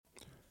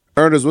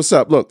Earners, what's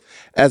up? Look,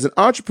 as an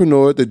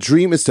entrepreneur, the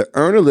dream is to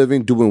earn a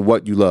living doing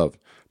what you love.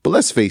 But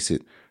let's face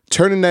it,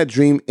 turning that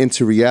dream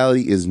into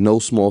reality is no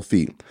small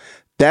feat.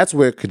 That's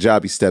where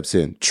Kajabi steps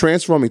in,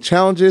 transforming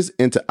challenges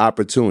into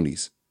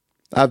opportunities.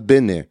 I've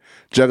been there,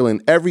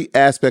 juggling every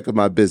aspect of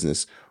my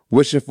business,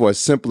 wishing for a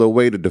simpler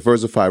way to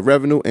diversify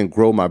revenue and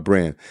grow my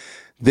brand.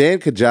 Then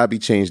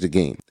Kajabi changed the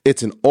game.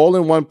 It's an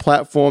all-in-one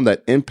platform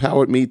that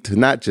empowered me to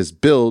not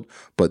just build,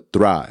 but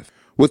thrive.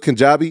 With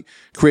Kajabi,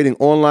 creating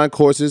online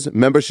courses,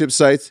 membership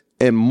sites,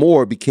 and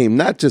more became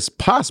not just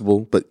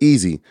possible, but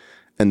easy.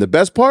 And the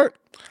best part?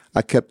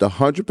 I kept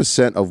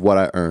 100% of what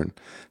I earned,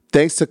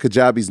 thanks to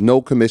Kajabi's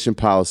no-commission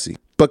policy.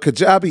 But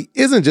Kajabi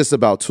isn't just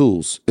about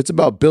tools. It's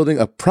about building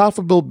a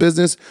profitable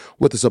business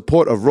with the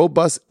support of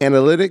robust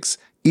analytics,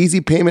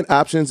 easy payment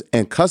options,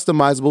 and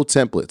customizable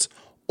templates,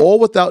 all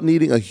without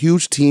needing a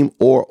huge team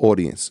or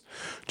audience.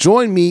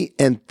 Join me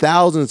and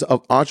thousands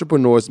of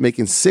entrepreneurs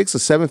making 6 or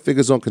 7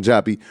 figures on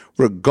Kajabi,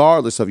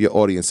 regardless of your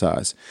audience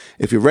size.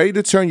 If you're ready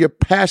to turn your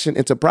passion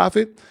into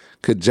profit,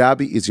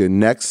 Kajabi is your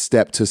next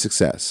step to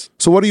success.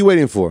 So what are you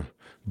waiting for?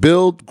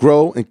 Build,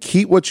 grow, and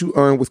keep what you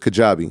earn with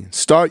Kajabi.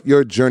 Start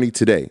your journey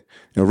today.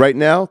 And right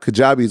now,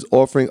 Kajabi is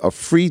offering a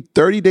free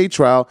 30-day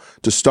trial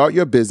to start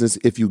your business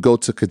if you go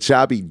to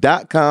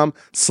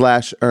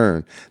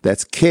kajabi.com/earn.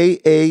 That's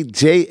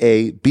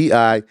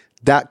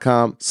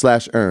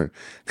KAJABI.com/earn.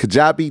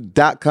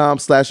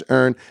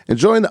 Kajabi.com/earn. And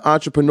join the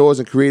entrepreneurs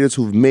and creators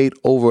who've made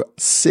over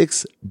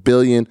 $6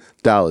 billion.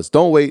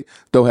 Don't wait.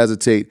 Don't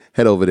hesitate.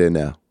 Head over there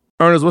now.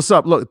 Earners, what's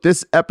up? Look,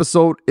 this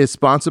episode is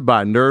sponsored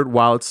by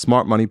NerdWallet's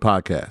Smart Money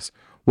Podcast.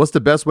 What's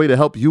the best way to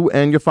help you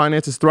and your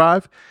finances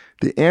thrive?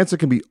 The answer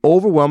can be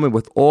overwhelming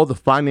with all the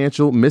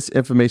financial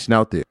misinformation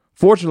out there.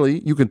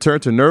 Fortunately, you can turn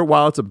to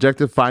NerdWallet's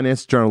objective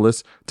finance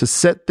journalists to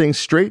set things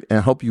straight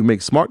and help you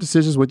make smart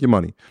decisions with your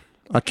money.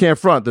 I can't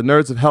front, the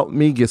nerds have helped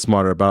me get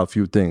smarter about a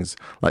few things,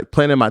 like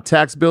planning my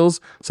tax bills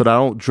so that I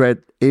don't dread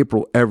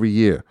April every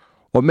year,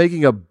 or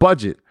making a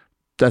budget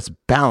that's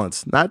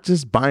balanced, not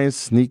just buying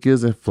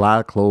sneakers and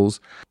fly clothes,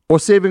 or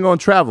saving on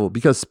travel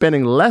because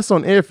spending less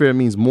on airfare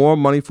means more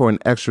money for an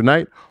extra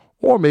night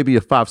or maybe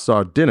a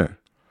 5-star dinner,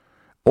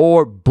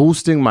 or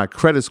boosting my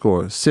credit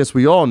score since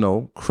we all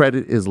know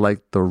credit is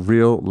like the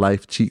real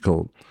life cheat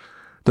code.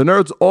 The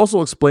nerds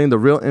also explain the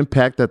real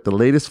impact that the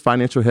latest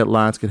financial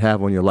headlines can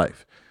have on your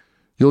life.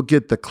 You'll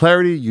get the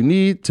clarity you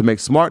need to make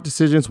smart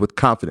decisions with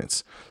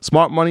confidence.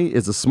 Smart money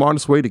is the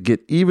smartest way to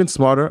get even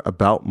smarter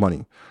about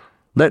money.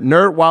 Let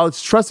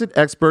NerdWallet's trusted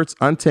experts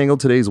untangle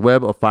today's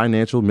web of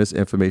financial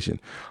misinformation.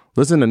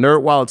 Listen to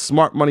NerdWallet's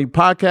Smart Money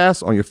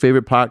Podcast on your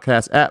favorite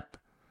podcast app.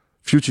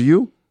 Future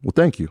you will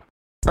thank you.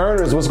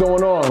 Earners, what's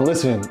going on?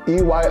 Listen,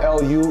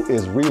 EYLU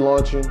is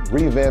relaunching,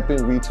 revamping,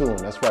 retooling.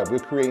 That's right, we're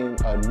creating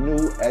a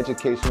new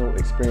educational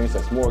experience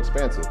that's more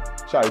expansive.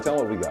 Shotty, tell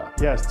them what we got.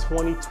 Yes,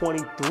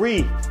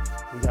 2023.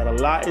 We got a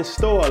lot in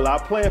store, a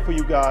lot planned for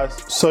you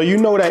guys. So you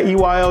know that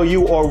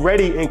EYLU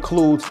already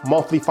includes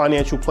monthly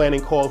financial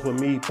planning calls with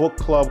me, book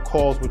club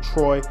calls with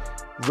Troy,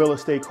 real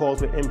estate calls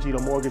with MG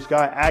the Mortgage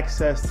Guy,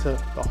 access to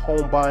the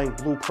Home Buying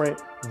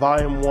Blueprint,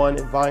 Volume 1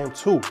 and Volume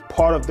 2.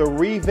 Part of the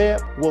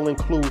revamp will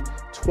include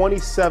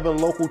 27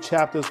 local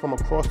chapters from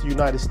across the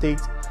United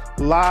States,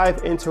 live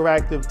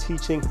interactive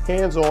teaching,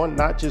 hands-on,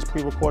 not just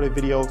pre-recorded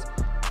videos,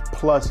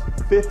 plus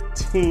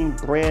 15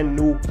 brand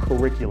new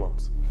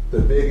curriculums. The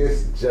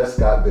biggest just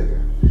got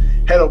bigger.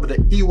 Head over to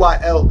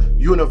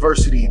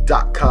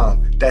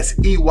EYLUniversity.com. That's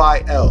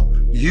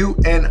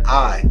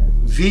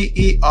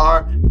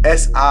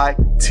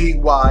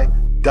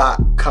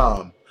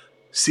EYLUniversity.com.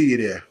 See you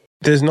there.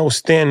 There's no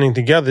standing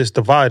together, it's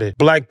divided.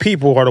 Black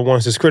people are the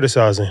ones that's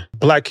criticizing.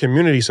 Black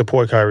community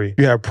support Kyrie.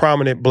 You have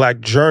prominent black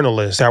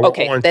journalists that were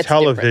on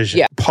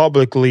television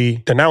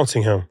publicly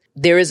denouncing him.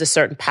 There is a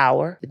certain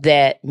power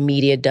that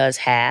media does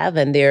have,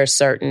 and there are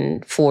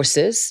certain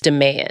forces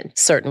demand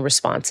certain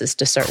responses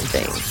to certain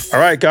things. All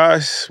right,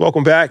 guys,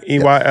 welcome back,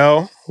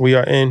 EYL. We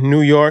are in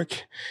New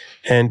York,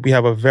 and we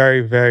have a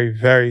very, very,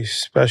 very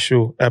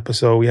special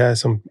episode. We had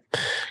some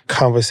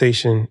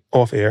conversation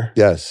off air.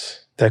 Yes.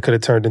 That could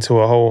have turned into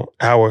a whole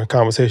hour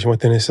conversation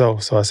within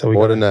itself. So I said, we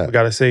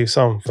got to save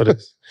some for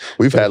this.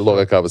 We've had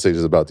longer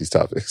conversations about these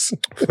topics.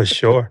 For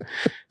sure.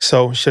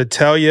 So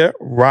Shetellia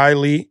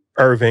Riley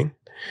Irving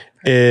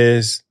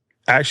is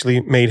actually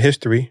made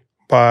history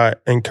by,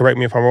 and correct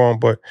me if I'm wrong,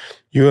 but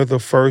you're the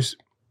first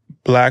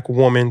Black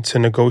woman to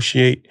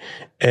negotiate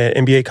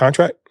an NBA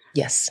contract?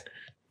 Yes.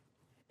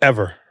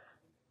 Ever?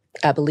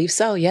 I believe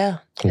so, yeah.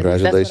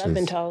 Congratulations. That's what I've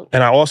been told.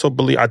 And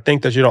I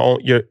think that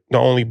you're the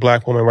only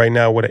Black woman right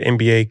now with an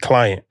NBA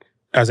client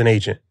as an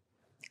agent.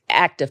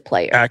 Active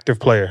player.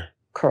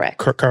 Correct.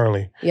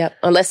 Currently. Yep.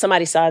 Unless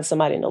somebody signed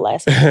somebody in the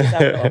last season I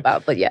don't know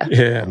about, but yeah.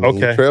 Yeah,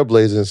 okay.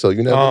 Trailblazing, so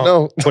you never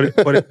know.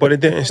 But it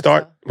didn't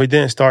start. We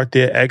didn't start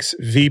there.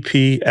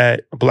 Ex-VP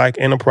at Black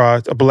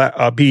Enterprise,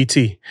 BET.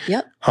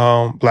 Yep.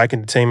 Black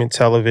Entertainment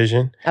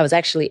Television. I was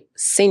actually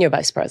senior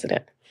vice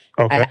president.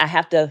 Okay. I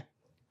have to,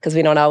 because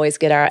we don't always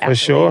get our For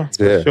sure.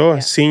 Yeah.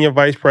 Senior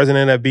vice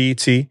president at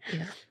BET.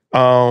 Yeah.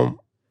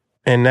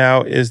 and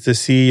now is the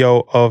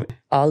CEO of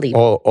All Even.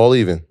 All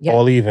Even. Yeah.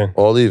 All Even.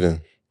 All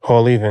Even.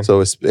 All Even.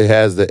 So it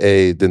has the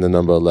A, then the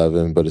number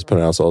 11, but it's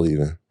pronounced All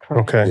Even.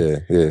 Correct.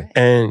 Okay. Yeah.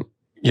 And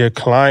your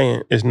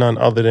client is none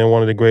other than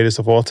one of the greatest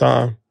of all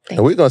time.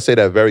 And we're going to say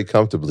that very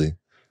comfortably.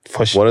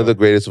 For sure. One of the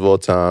greatest of all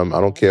time.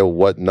 I don't care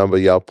what number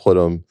y'all put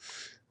him.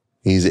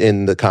 He's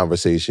in the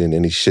conversation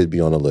and he should be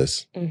on the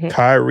list. Mm-hmm.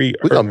 Kyrie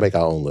We're going Irving. to make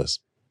our own list.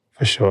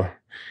 For sure.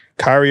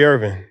 Kyrie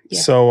Irving.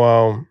 Yeah.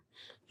 So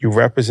you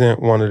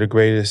represent one of the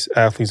greatest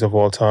athletes of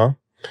all time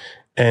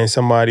and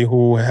somebody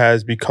who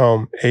has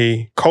become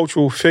a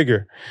cultural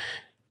figure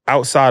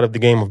outside of the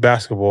game of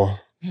basketball.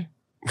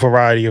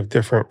 Variety of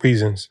different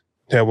reasons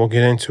that we'll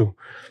get into.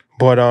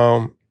 But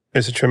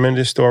it's a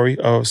tremendous story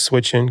of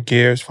switching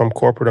gears from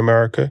corporate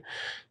America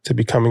to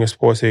becoming a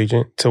sports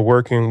agent to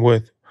working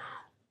with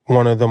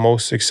one of the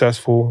most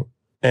successful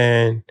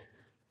and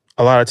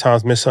a lot of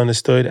times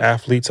misunderstood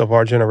athletes of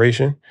our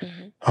generation,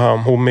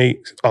 who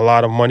make a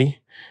lot of money,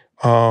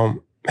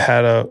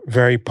 had a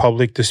very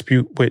public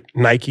dispute with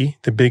Nike,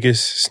 the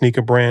biggest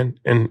sneaker brand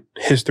in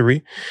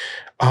history.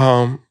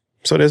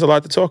 So there's a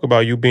lot to talk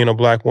about, you being a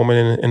Black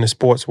woman in the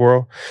sports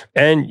world.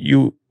 And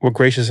you were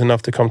gracious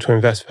enough to come to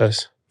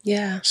InvestFest.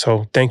 Yeah.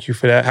 So thank you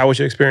for that. How was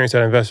your experience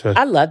at InvestFest?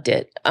 I loved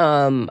it.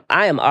 I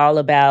am all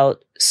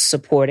about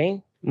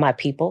supporting my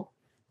people.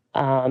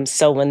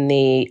 So when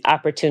the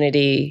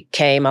opportunity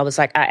came, I was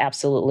like, I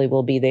absolutely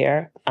will be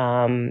there.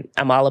 I'm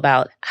all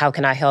about how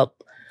can I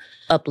help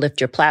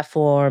uplift your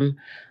platform,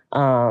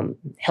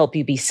 help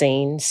you be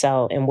seen.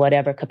 So in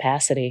whatever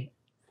capacity,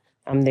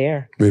 I'm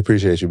there. We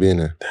appreciate you being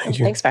there. Thank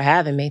you. Thanks for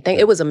having me.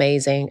 It was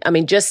amazing. I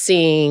mean, just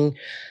seeing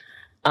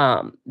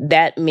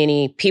that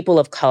many people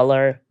of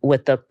color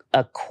with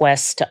a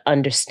quest to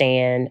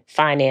understand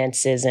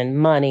finances and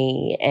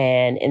money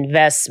and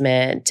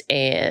investment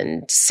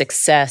and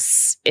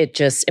success, it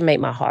made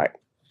my heart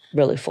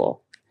really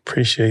full.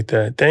 Appreciate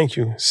that. Thank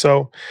you.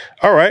 So,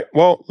 all right.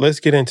 Well, let's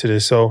get into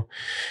this. So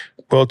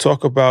we'll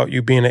talk about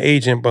you being an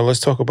agent, but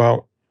let's talk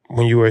about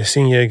when you were a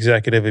senior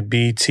executive at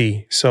BET.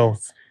 So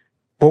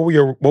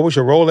what was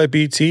your role at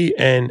BET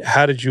and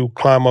how did you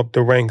climb up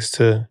the ranks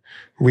to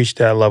reach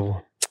that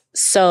level?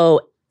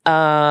 So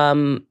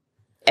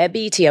at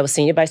BET, I was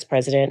senior vice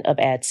president of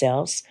ad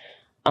sales.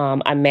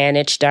 I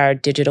managed our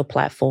digital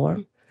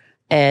platform.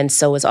 And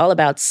so it's all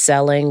about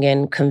selling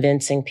and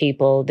convincing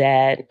people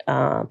that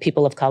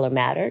people of color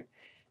mattered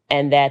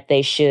and that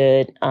they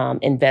should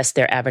invest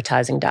their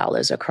advertising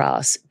dollars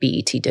across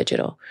BET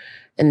Digital.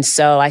 And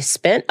so I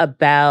spent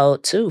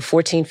about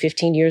 14,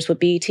 15 years with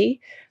BET.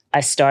 I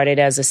started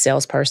as a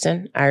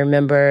salesperson. I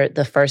remember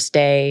the first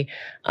day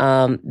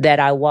that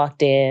I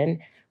walked in,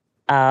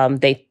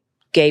 they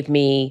gave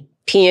me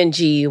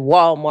P&G,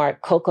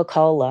 Walmart,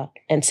 Coca-Cola,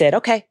 and said,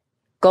 okay,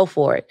 go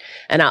for it.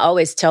 And I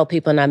always tell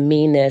people, and I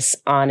mean this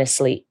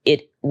honestly,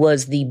 it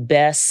was the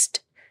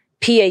best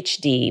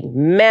PhD,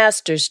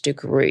 master's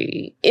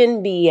degree,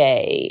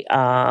 MBA,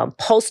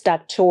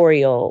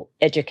 postdoctoral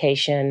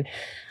education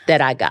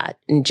that I got.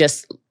 And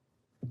just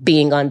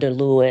being under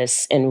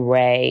Lewis and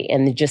Ray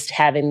and just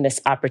having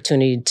this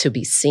opportunity to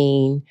be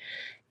seen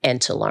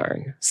and to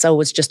learn. So it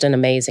was just an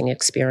amazing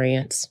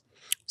experience.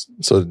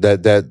 So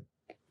that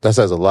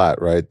says a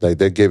lot, right? Like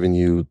they're giving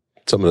you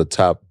some of the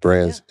top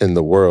brands in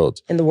the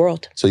world. In the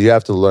world. So you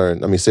have to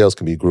learn. I mean, sales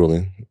can be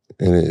grueling.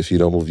 And if you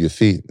don't move your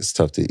feet, it's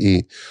tough to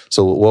eat.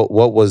 So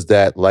what was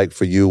that like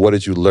for you? What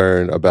did you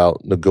learn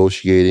about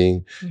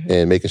negotiating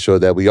and making sure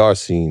that we are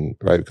seen,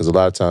 right? Because a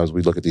lot of times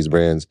we look at these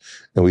brands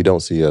and we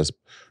don't see us.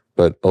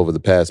 But over the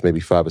past maybe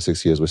 5 or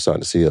 6 years, we're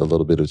starting to see a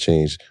little bit of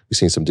change. We've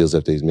seen some deals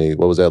that they've made.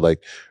 What was that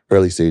like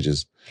early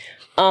stages?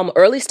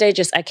 Early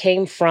stages, I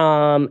came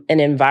from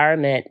an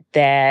environment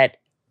that,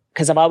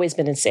 because I've always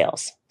been in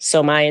sales.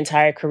 So my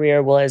entire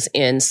career was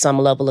in some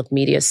level of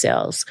media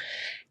sales.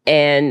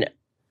 And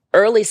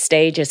early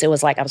stages, it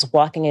was like I was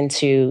walking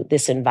into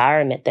this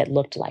environment that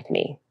looked like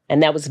me.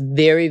 And that was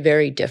very,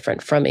 very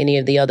different from any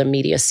of the other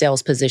media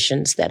sales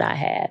positions that I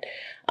had.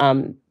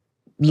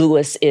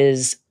 Lewis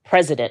is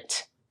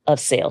president of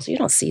sales. You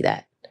don't see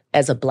that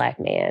as a Black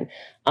man.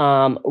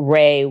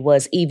 Ray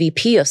was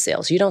EVP of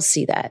sales. You don't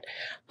see that.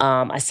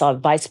 I saw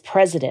vice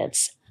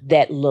presidents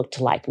that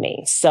looked like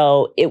me.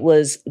 So it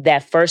was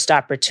that first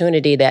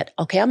opportunity that,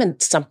 okay, I'm in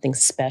something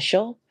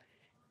special.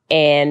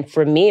 And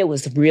for me, it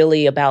was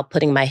really about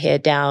putting my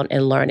head down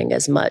and learning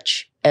as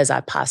much as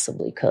I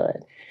possibly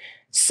could.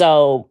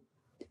 So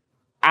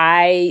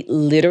I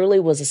literally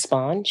was a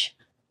sponge.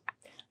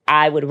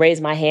 I would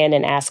raise my hand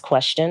and ask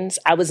questions.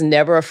 I was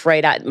never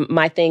afraid.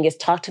 My thing is,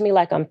 talk to me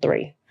like I'm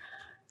 3.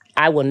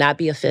 I will not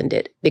be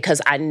offended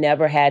because I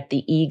never had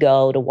the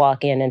ego to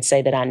walk in and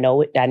say that I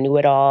knew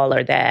it all,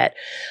 or that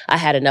I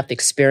had enough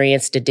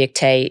experience to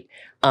dictate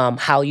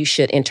how you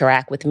should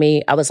interact with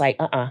me. I was like,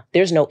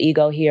 there's no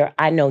ego here.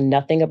 I know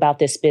nothing about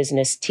this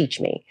business. Teach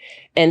me.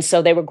 And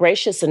so they were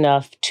gracious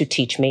enough to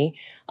teach me.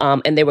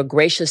 And they were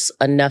gracious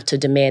enough to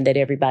demand that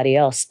everybody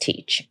else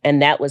teach.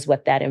 And that was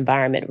what that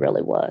environment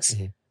really was.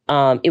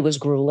 It was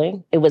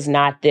grueling. It was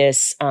not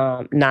this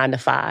 9 to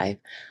 5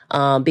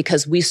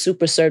 because we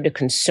super served a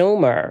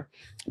consumer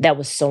that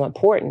was so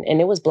important, and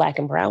it was Black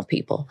and brown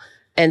people.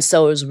 And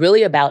so it was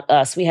really about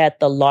us. We had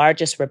the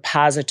largest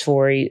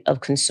repository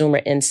of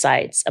consumer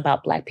insights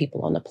about Black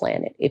people on the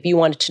planet. If you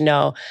wanted to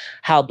know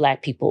how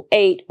Black people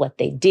ate, what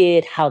they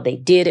did, how they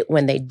did it,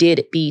 when they did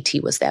it, BET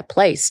was that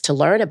place to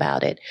learn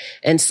about it.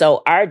 And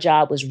so our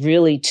job was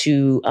really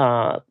to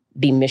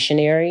be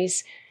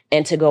missionaries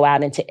and to go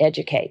out and to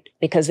educate,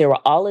 because there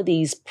were all of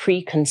these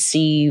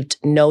preconceived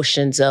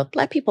notions of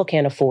Black people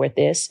can't afford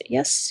this.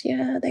 Yes,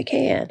 yeah, they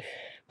can.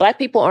 Black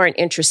people aren't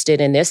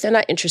interested in this. They're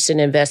not interested in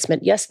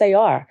investment. Yes, they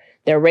are.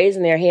 They're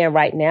raising their hand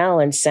right now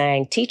and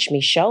saying, teach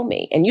me, show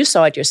me. And you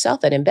saw it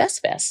yourself at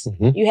InvestFest.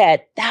 Mm-hmm. You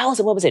had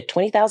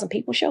 20,000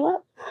 people show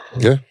up?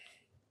 Yeah.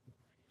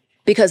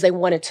 Because they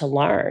wanted to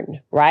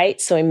learn,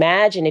 right? So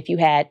imagine if you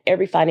had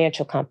every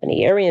financial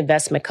company, every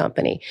investment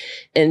company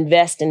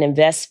invest in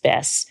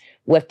InvestFest,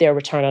 what their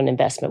return on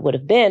investment would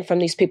have been from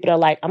these people that are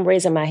like, I'm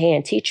raising my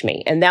hand, teach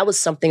me. And that was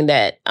something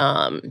that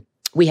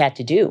we had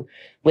to do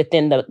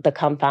within the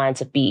confines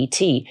of BET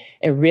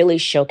and really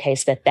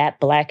showcase that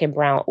Black and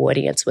brown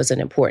audience was an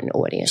important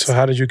audience. So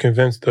how did you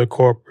convince the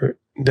corporate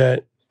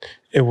that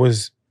it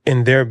was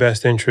in their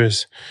best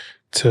interest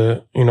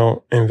to,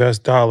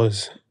 invest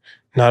dollars,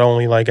 not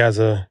only like as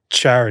a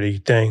charity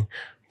thing,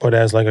 but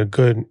as like a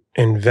good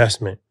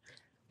investment?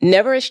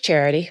 Never as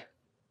charity,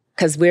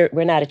 because we're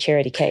not a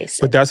charity case.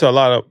 But that's a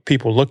lot of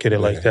people look at it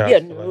like that. Yeah,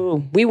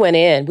 no, we went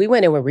in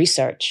with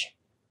research.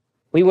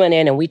 We went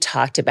in and we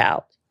talked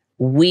about,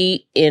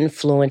 we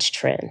influence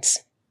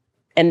trends.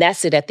 And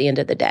that's it at the end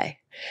of the day.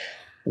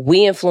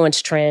 We influence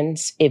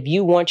trends. If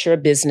you want your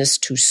business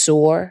to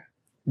soar,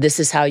 this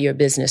is how your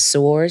business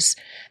soars.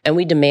 And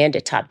we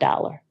demanded top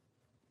dollar.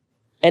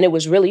 And it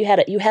was really,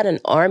 you had an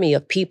army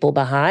of people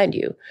behind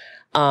you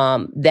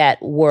that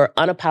were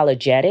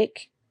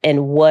unapologetic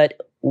in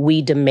what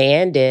we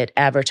demanded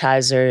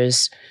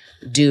advertisers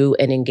do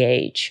and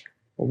engage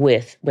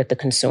with the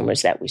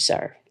consumers that we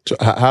serve. So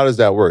how does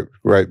that work,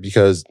 right?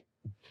 Because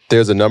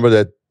there's a number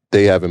that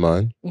they have in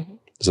mind. Mm-hmm.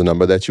 There's a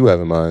number that you have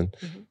in mind.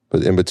 Mm-hmm.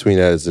 But in between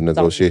that is a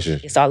negotiation.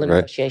 It's all a right?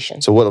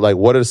 negotiation. So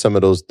what are some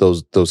of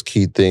those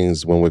key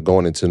things when we're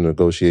going into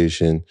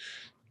negotiation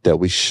that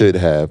we should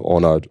have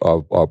on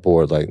our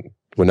board? Like,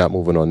 we're not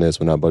moving on this,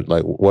 but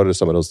like, what are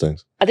some of those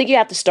things? I think you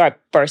have to start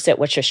first at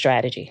what's your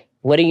strategy?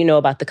 What do you know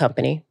about the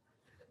company?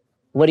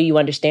 What do you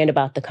understand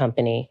about the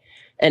company?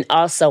 And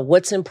also,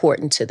 what's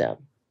important to them?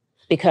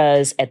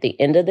 Because at the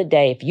end of the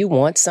day, if you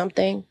want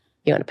something,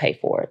 you're going to pay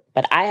for it.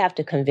 But I have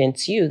to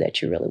convince you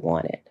that you really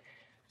want it.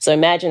 So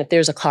imagine if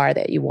there's a car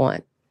that you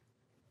want,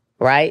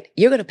 right?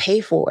 You're going to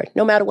pay for it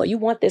no matter what. You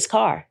want this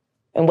car.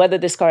 And whether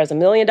this car is $1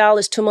 million,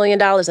 $2 million,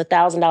 $1,000,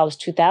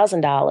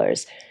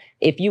 $2,000,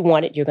 if you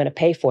want it, you're going to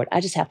pay for it.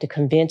 I just have to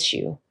convince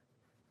you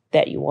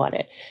that you want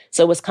it.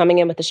 So it was coming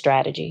in with a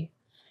strategy.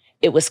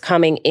 It was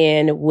coming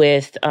in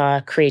with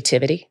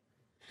creativity,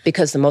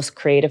 because the most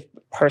creative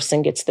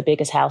person gets the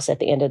biggest house at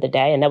the end of the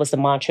day. And that was the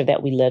mantra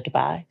that we lived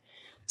by.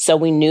 So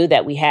we knew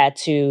that we had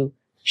to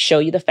show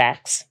you the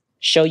facts,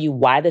 show you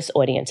why this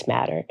audience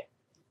mattered,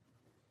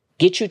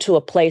 get you to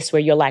a place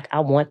where you're like, I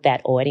want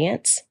that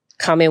audience,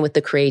 come in with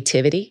the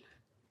creativity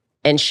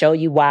and show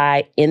you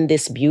why in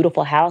this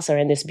beautiful house or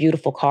in this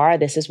beautiful car,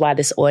 this is why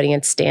this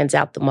audience stands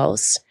out the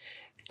most.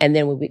 And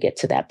then we would get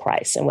to that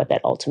price and what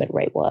that ultimate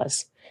rate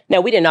was.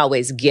 Now, we didn't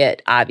always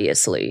get,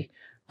 obviously,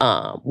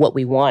 what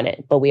we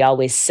wanted, but we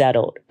always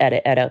settled at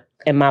a,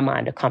 in my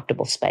mind, a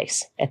comfortable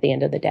space at the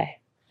end of the day.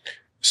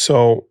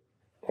 So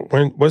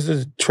when was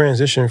the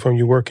transition from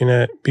you working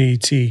at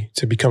BET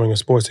to becoming a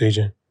sports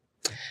agent?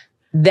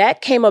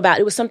 That came about.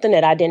 It was something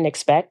that I didn't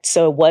expect.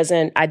 So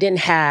I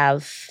didn't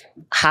have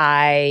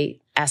high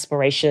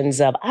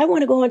aspirations of, I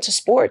want to go into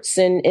sports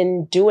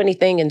and do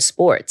anything in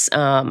sports.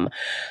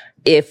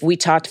 If we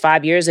talked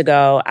 5 years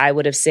ago, I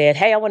would have said,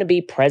 hey, I want to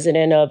be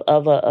president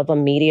of a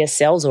media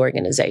sales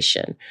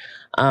organization.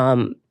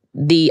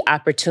 The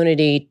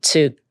opportunity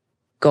to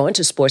go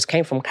into sports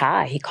came from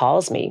Kai. He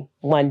calls me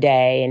one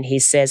day and he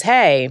says,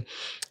 hey,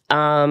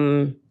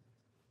 I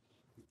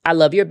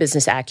love your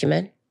business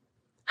acumen.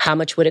 How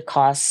much would it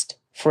cost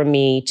for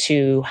me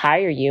to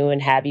hire you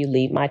and have you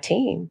lead my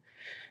team?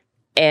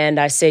 And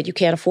I said, you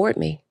can't afford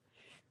me.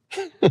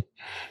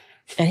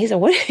 And he said,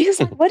 what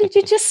did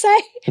you just say?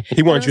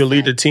 He wanted you to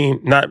lead the team,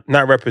 not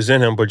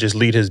represent him, but just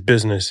lead his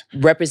business.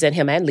 Represent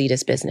him and lead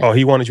his business. Oh,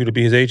 he wanted you to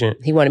be his agent?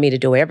 He wanted me to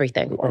do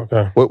everything.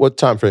 Okay. What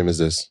time frame is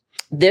this?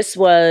 This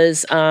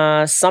was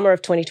summer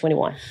of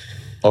 2021.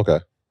 Okay.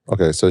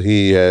 So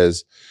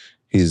he's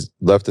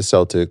left the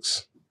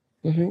Celtics.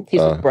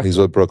 Mm-hmm. He's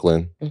with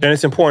Brooklyn. And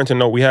it's important to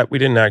know, we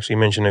didn't actually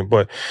mention it,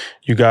 but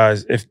you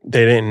guys, if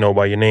they didn't know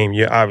by your name,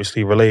 you're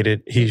obviously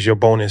related. He's your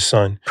bonus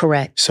son.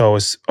 Correct. So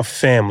it's a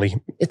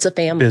family. It's a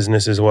family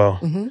business as well.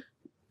 Mm-hmm.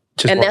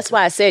 And that's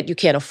why I said you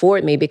can't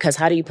afford me, because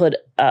how do you put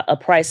a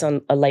price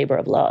on a labor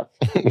of love?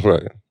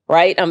 Right.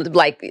 Right?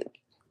 Like,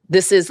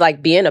 this is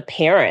like being a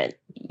parent.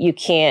 You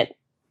can't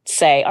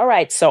say, all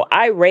right, so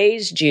I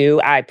raised you,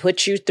 I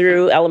put you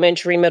through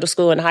elementary, middle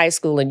school, and high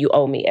school, and you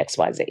owe me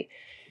XYZ.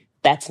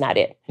 That's not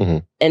it. Mm-hmm.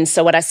 And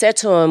so what I said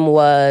to him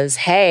was,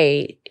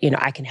 hey,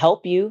 I can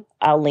help you.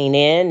 I'll lean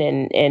in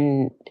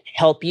and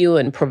help you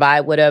and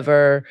provide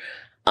whatever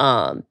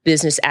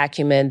business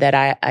acumen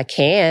that I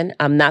can.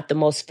 I'm not the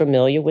most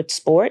familiar with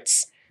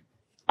sports.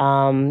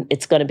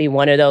 It's going to be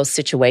one of those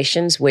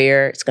situations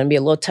where it's going to be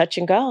a little touch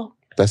and go.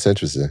 That's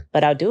interesting.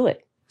 But I'll do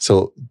it.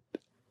 So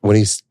when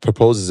he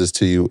proposes this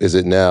to you, is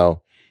it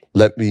now,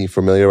 let me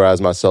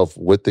familiarize myself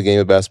with the game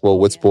of basketball,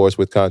 with sports,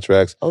 with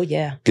contracts? Oh,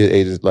 yeah. Get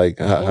agents,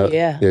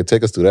 yeah,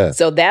 take us through that.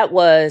 So that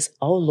was,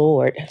 oh,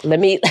 Lord, let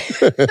me,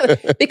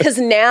 because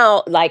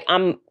now,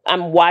 I'm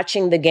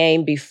watching the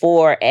game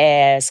before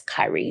as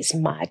Kyrie's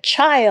my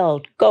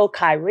child, go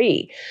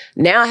Kyrie.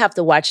 Now I have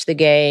to watch the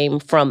game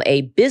from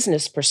a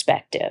business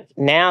perspective.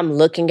 Now I'm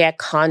looking at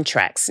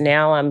contracts.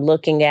 Now I'm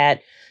looking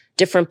at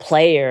different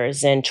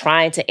players and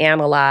trying to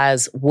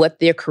analyze what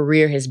their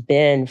career has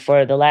been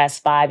for the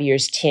last 5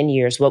 years, 10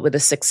 years. What were the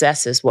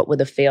successes? What were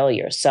the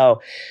failures?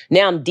 So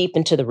now I'm deep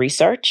into the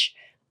research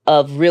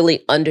of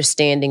really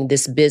understanding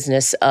this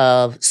business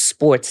of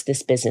sports,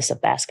 this business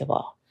of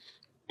basketball.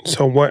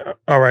 So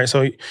all right.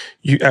 So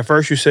you, at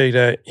first you say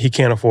that he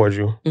can't afford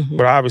you,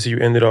 but obviously you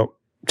ended up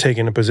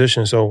taking a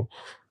position. So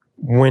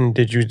when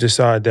did you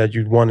decide that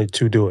you wanted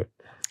to do it?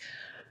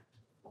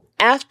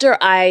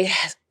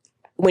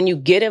 When you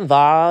get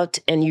involved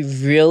and you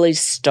really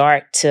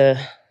start to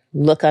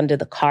look under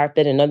the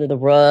carpet and under the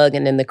rug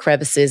and in the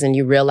crevices and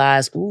you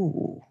realize,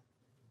 ooh,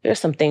 there's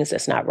some things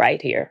that's not right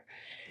here.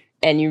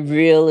 And you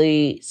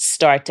really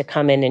start to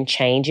come in and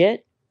change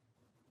it.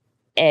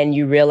 And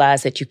you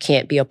realize that you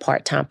can't be a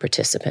part-time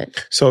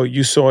participant. So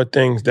you saw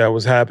things that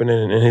was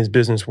happening in his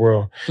business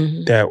world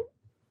that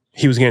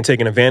he was getting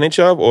taken advantage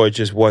of, or it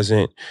just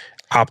wasn't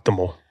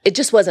optimal? It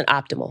just wasn't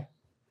optimal.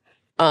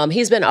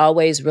 He's been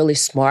always really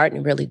smart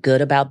and really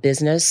good about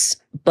business,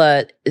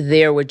 but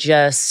there were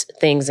just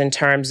things in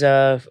terms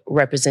of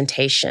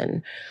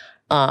representation,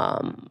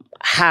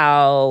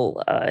 how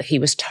he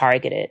was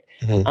targeted,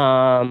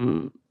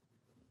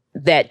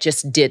 that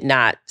just did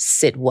not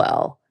sit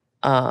well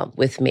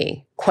with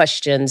me.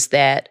 Questions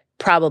that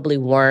probably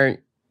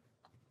weren't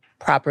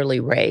properly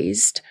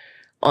raised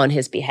on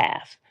his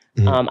behalf.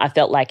 I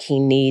felt like he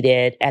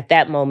needed, at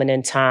that moment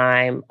in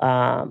time,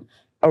 a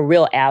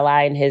real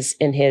ally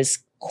in his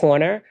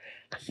corner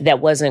that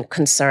wasn't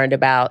concerned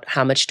about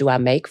how much do I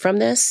make from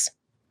this,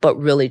 but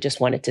really just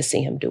wanted to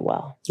see him do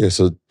well. Yeah,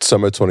 so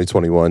summer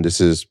 2021,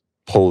 this is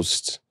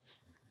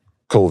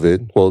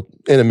post-COVID. Well,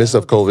 in the midst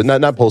of COVID,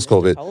 not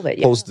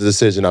post-COVID, post the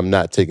decision, I'm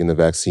not taking the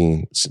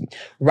vaccine.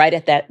 Right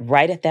at that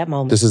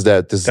moment. This is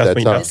that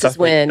time. This is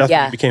when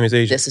he became his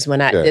agent. This is when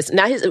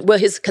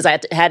because I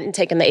hadn't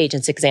taken the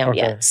agent's exam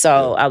yet.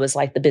 So I was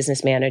like the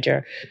business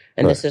manager.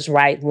 And this is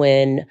right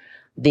when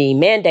the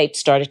mandate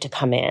started to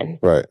come in,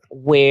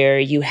 where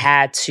you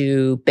had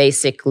to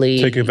basically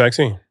take the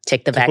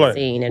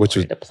vaccine in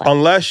order to play.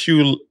 Unless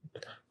you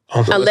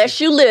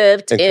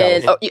lived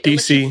in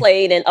DC, you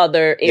played in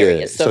other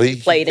areas. So he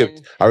played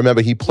in. I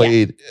remember he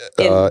played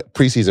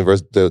preseason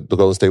versus the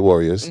Golden State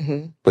Warriors,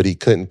 but he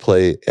couldn't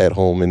play at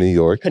home in New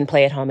York.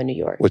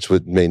 Which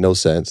would make no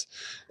sense.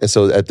 And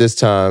so at this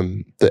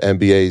time, the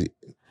NBA,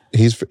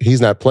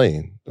 he's not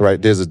playing.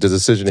 Right? There's a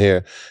decision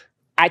here.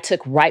 I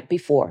took right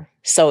before.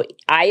 So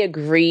I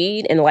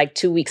agreed, and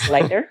 2 weeks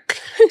later,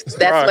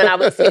 that's when I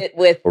was hit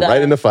with... right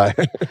in the fire.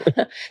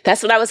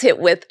 That's when I was hit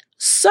with,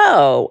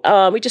 so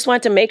we just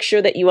wanted to make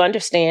sure that you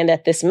understand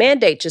that this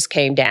mandate just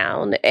came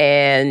down,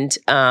 and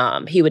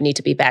he would need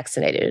to be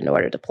vaccinated in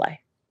order to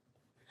play.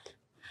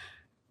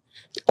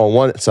 On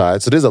one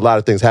side, so there's a lot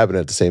of things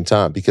happening at the same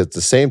time, because at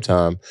the same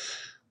time,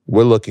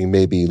 we're looking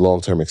maybe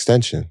long-term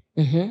extension.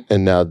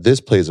 And now this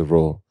plays a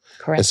role.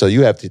 Correct. And so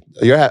obviously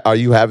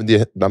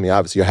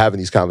you're having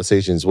these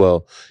conversations.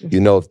 Well,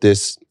 if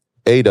this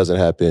doesn't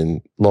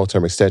happen,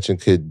 long-term extension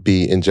could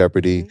be in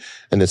jeopardy,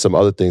 and then some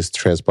other things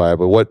transpire.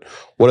 But what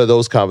are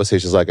those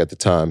conversations like at the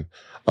time,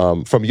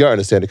 from your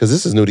understanding? Because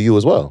this is new to you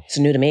as well. It's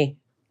new to me.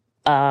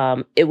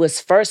 It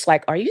was first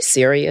are you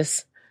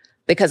serious?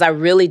 Because I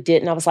really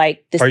didn't. I was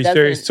like, this. Are you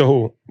serious to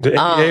who? The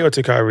NBA or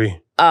to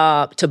Kyrie?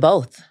 To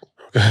both.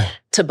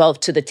 To both,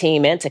 to the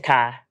team and to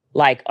Kai.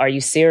 Are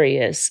you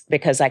serious?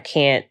 Because I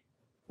can't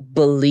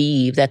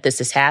believe that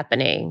this is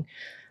happening.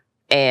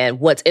 And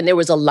there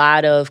was a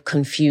lot of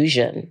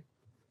confusion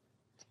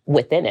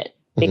within it,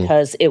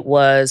 because it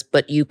was,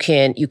 but you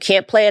can't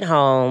play at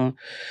home,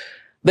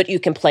 but you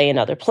can play in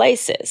other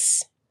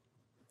places.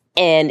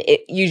 And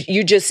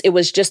it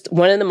was just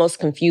one of the most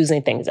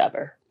confusing things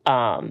ever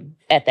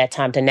at that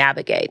time to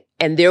navigate.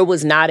 And there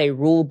was not a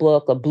rule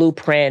book, a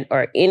blueprint,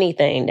 or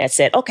anything that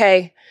said,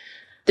 okay,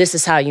 this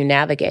is how you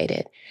navigate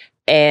it.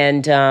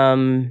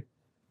 And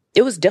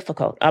it was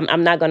difficult.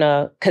 I'm not going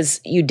to, because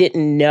you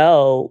didn't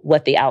know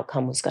what the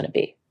outcome was going to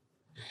be.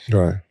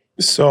 Right.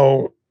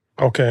 So,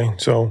 okay.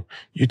 So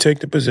you take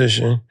the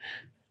position.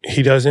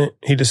 He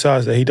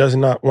decides that he does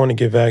not want to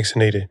get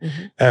vaccinated.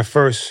 At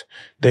first,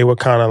 they were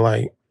kind of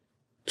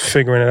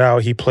figuring it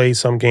out. He played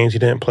some games. He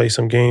didn't play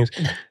some games.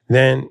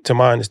 Then, to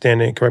my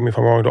understanding, correct me if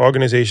I'm wrong, the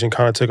organization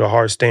kind of took a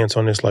hard stance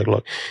on this. Like,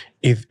 look,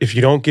 if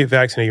you don't get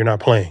vaccinated, you're not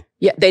playing.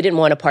 Yeah, they didn't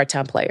want a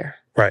part-time player.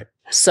 Right.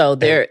 So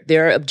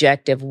their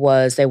objective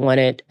was they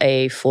wanted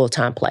a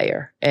full-time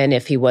player. And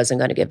if he wasn't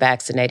going to get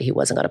vaccinated, he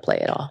wasn't going to play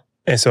at all.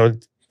 And so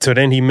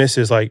then he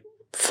misses like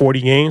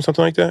 40 games,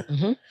 something like that?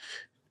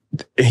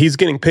 Mm-hmm. He's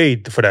getting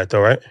paid for that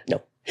though, right?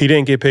 No. He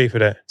didn't get paid for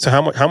that. So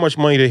how much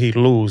money did he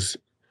lose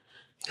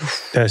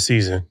that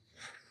season?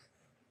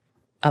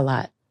 A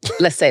lot.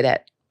 Let's say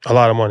that. A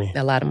lot of money.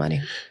 A lot of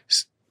money.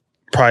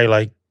 Probably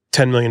like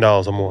 $10 million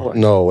or more.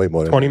 No, way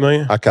more than 20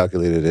 million? I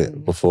calculated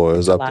it before. It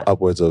was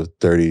upwards of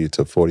 30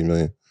 to 40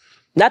 million.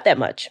 Not that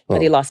much,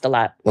 but he lost a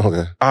lot.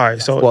 Okay. All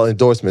right. So well,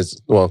 endorsements.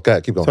 Well, go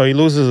ahead, keep going. So he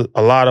loses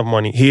a lot of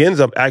money. He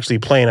ends up actually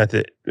playing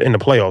in the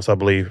playoffs, I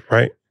believe,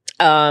 right?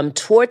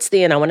 Towards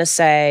the end, I want to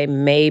say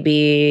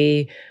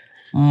maybe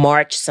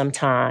March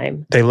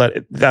sometime.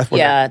 That's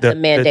when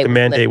the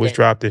mandate was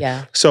dropped.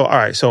 Yeah. So, all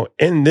right. So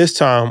in this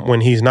time when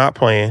he's not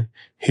playing,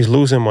 he's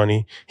losing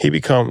money. He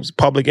becomes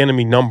public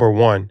enemy number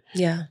one.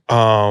 Yeah.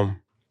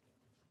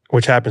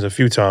 Which happens a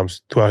few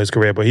times throughout his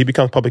career, but he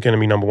becomes public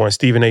enemy number one.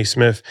 Stephen A.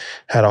 Smith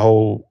had a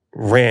whole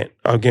rant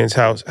against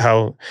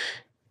how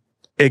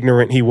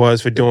ignorant he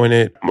was for doing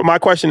it. My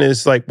question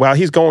is, like, while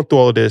he's going through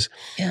all of this,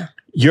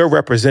 you're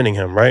representing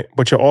him, right?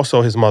 But you're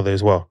also his mother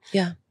as well.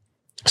 Yeah.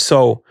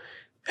 So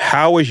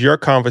how is your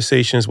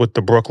conversations with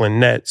the Brooklyn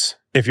Nets,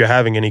 if you're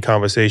having any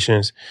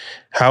conversations,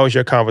 how is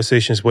your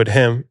conversations with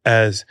him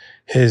as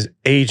his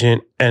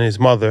agent and his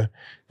mother?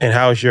 And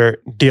how's your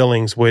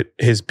dealings with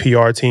his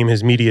PR team,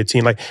 his media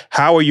team? Like,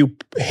 how are you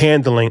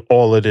handling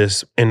all of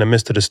this in the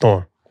midst of the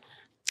storm?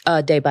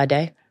 Day by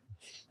day.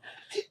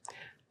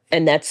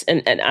 And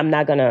I'm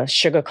not going to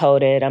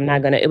sugarcoat it.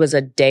 It was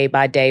a day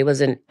by day. It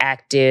was an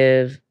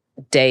active,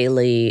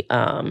 daily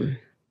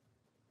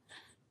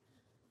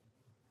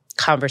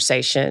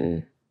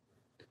conversation,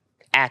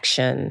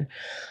 action.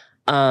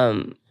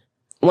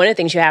 One of the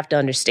things you have to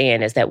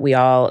understand is that we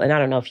all, and I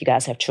don't know if you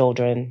guys have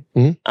children,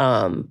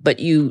 but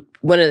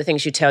one of the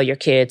things you tell your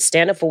kids,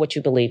 stand up for what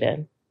you believe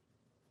in.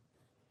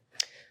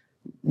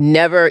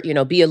 Never,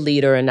 be a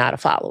leader and not a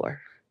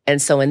follower.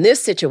 And so in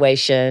this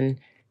situation,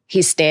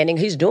 he's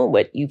doing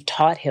what you've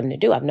taught him to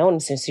do. I've known him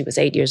since he was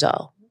 8 years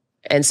old.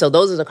 And so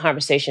those are the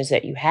conversations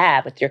that you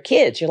have with your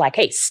kids. You're like,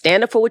 hey,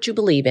 stand up for what you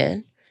believe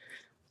in,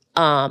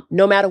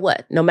 no matter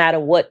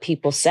what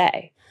people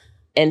say.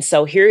 And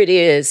so here it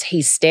is,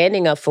 he's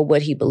standing up for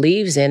what he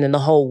believes in, and the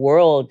whole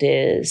world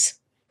is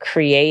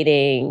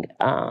creating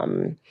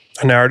a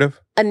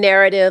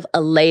narrative, a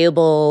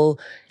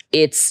label.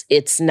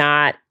 It's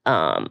not,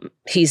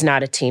 he's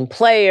not a team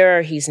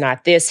player, he's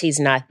not this, he's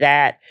not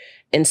that.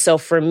 And so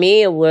for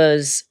me, it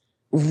was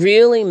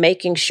really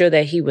making sure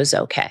that he was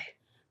okay.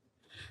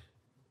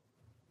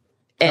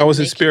 How was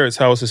his spirits?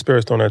 How was his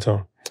spirits during that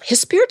time? His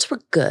spirits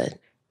were good.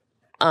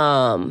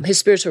 His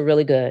spirits were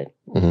really good.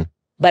 Mm-hmm.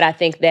 But I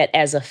think that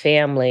as a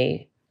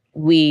family,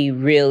 we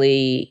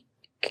really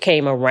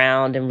came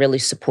around and really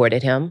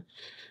supported him.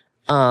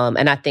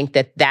 And I think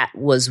that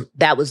was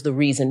the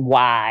reason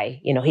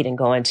why, he didn't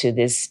go into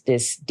this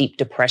deep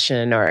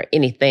depression or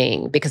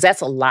anything, because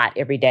that's a lot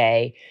every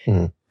day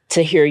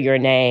to hear your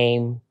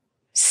name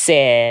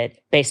said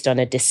based on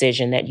a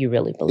decision that you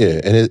really believe.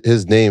 Yeah, and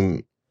his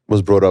name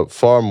was brought up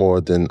far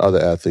more than other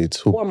athletes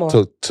who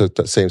took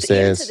the same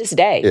stance. To this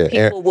day,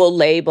 people will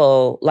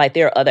label, like,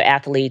 there are other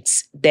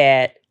athletes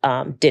that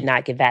did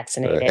not get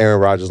vaccinated.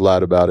 Aaron Rodgers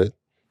lied about it.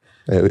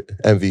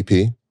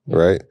 MVP,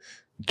 right?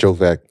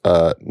 Novak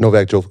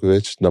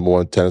Djokovic, number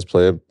one tennis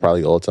player,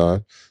 probably all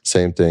time.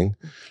 Same thing.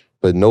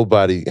 But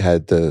nobody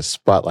had the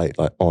spotlight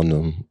on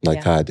them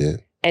like Kai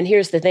did. And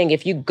here's the thing.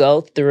 If you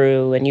go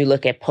through and you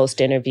look at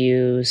post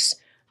interviews,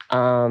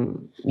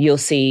 you'll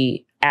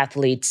see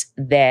athletes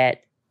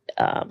that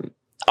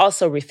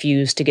also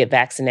refused to get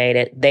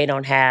vaccinated. They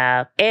don't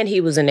have, and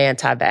he was an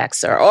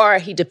anti-vaxxer, or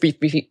he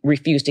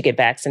refused to get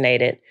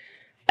vaccinated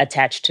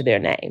attached to their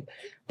name.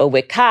 But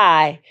with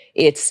Kai,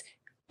 it's,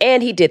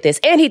 and he did this,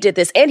 and he did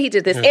this, and he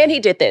did this, and he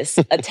did this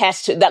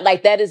attached to that.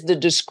 Like, that is the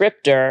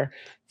descriptor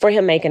for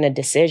him making a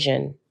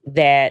decision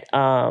that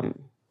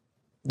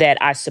that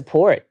I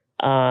support.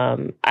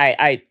 I'm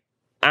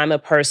a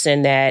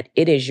person that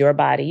it is your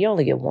body. You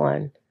only get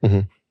one.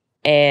 Mm-hmm.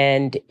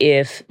 And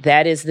if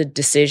that is the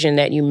decision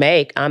that you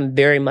make, I'm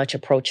very much a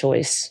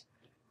pro-choice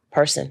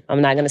person.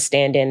 I'm not going to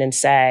stand in and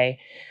say,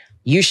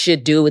 you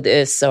should do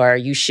this or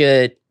you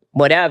should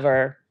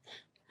whatever.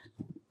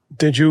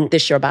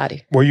 This your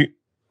body.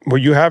 Were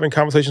you having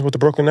conversations with the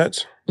Brooklyn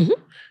Nets?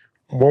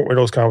 Mm-hmm. What were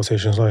those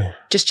conversations like?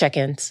 Just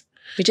check-ins.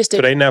 We just did.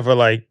 So they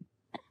never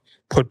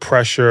put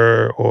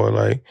pressure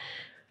or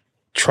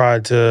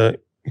tried to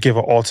give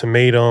an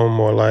ultimatum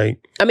or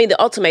the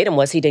ultimatum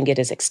was he didn't get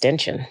his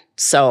extension.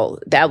 So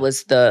that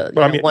was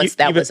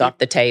was off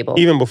the table.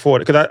 Even before,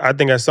 because I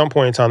think at some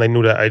point in time they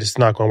knew that it's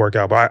not going to work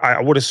out. But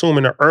I would assume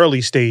in the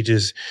early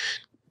stages,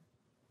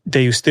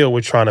 they still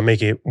were trying to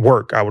make it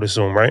work, I would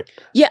assume, right?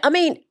 Yeah,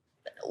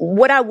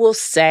 what I will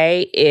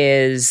say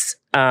is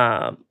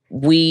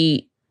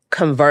We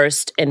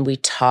conversed and we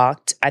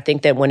talked. I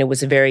think that when it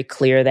was very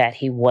clear that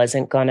he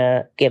wasn't going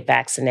to get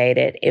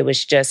vaccinated, it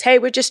was just, hey,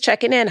 we're just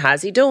checking in.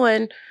 How's he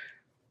doing?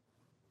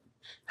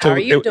 How are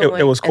you doing?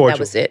 It was cordial. And that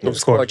was it. It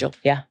was cordial.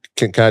 Yeah.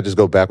 Can I just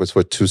go backwards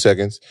for 2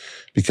 seconds?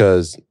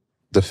 Because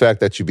the fact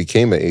that you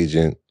became an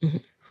agent,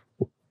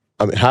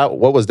 I mean,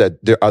 what was that?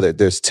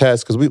 There's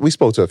tests, because we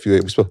spoke to a few.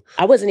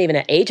 I wasn't even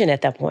an agent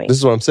at that point. This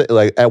is what I'm saying.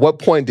 Like, at what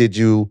point did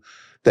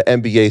the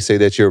NBA say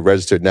that you're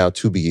registered now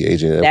to be an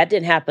agent? That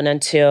didn't happen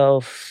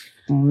until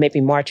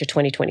maybe March of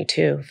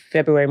 2022,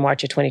 February,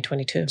 March of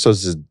 2022. So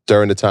this is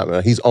during the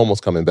time, he's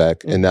almost coming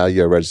back, and now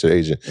you're a registered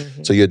agent.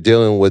 So you're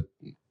dealing with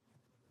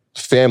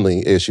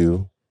family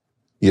issue,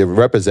 you're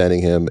representing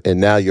him,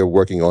 and now you're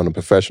working on a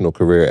professional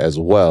career as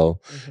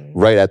well,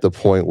 right at the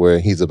point where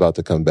he's about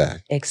to come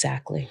back.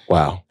 Exactly.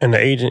 Wow. And the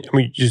agent,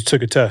 you just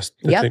took a test.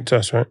 Yeah.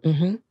 Test, right?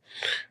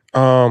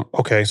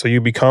 Okay, so you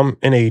become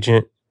an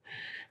agent.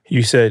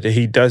 You said that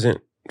he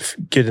doesn't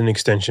get an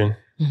extension,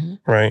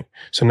 right?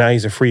 So now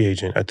he's a free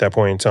agent at that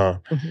point in time.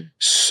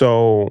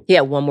 So he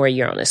had 1 more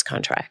year on his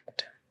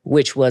contract,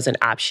 which was an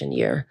option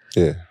year.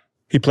 Yeah.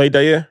 He played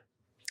that year?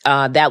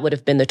 That would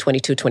have been the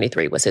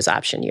 22-23 was his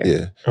option year.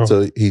 Yeah. Oh.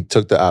 So he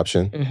took the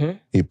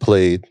option. He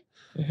played.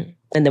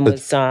 And then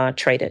was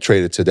traded.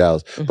 Traded to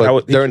Dallas.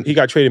 But he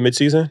got traded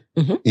midseason?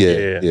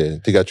 Yeah.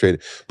 He got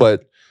traded.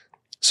 But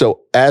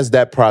so as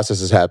that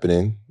process is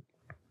happening,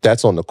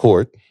 that's on the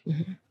court.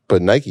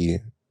 But Nike,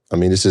 I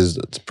mean, this is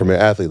Premier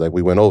Athlete, like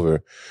we went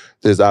over.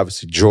 There's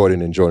obviously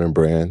Jordan and Jordan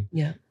Brand.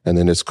 Yeah. And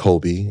then it's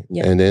Kobe.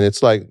 Yeah. And then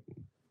it's like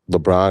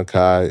LeBron,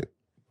 Kai,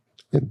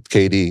 and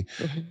KD.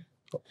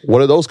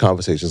 What are those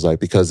conversations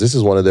like? Because this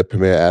is one of the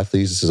premier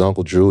athletes. This is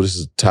Uncle Drew. This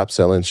is a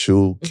top-selling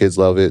shoe. Kids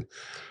love it.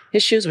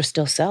 His shoes were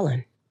still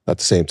selling. At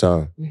the same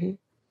time.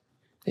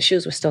 His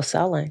shoes were still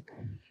selling.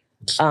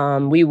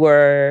 We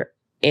were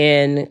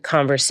in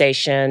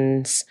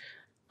conversations.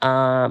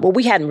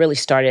 We hadn't really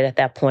started at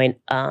that point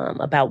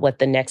about what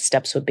the next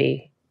steps would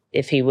be,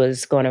 if he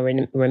was going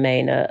to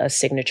remain a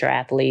signature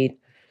athlete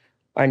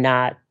or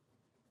not,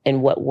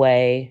 in what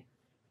way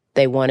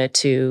they wanted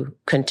to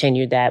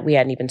continue that. We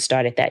hadn't even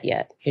started that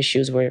yet. His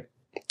shoes were...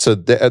 So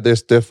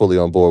they're fully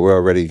on board. We're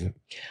already...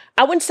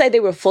 I wouldn't say they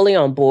were fully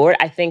on board.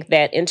 I think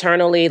that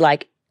internally,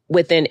 like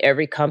within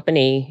every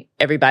company,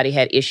 everybody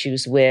had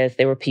issues with...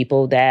 There were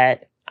people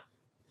that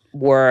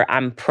were,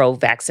 I'm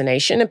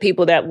pro-vaccination, and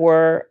people that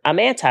were, I'm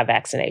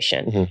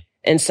anti-vaccination.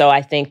 And so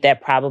I think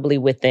that probably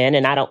within,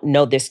 and I don't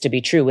know this to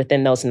be true,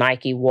 within those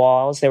Nike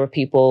walls, there were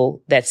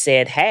people that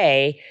said,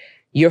 hey,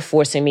 you're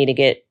forcing me to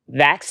get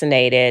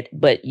vaccinated,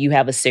 but you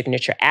have a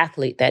signature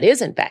athlete that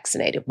isn't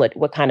vaccinated.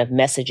 What kind of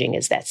messaging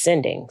is that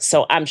sending?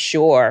 So I'm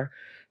sure,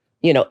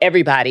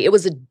 everybody, it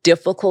was a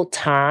difficult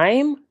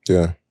time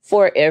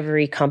for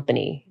every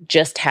company,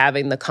 just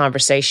having the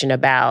conversation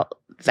about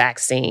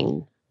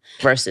vaccine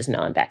versus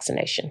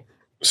non-vaccination.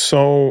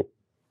 So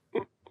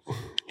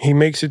he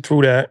makes it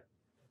through that,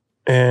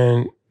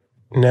 and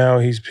now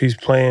he's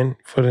playing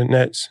for the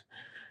Nets,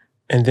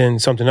 and then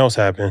something else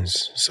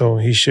happens. So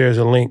he shares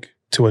a link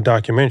to a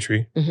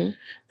documentary, and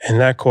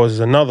that causes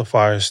another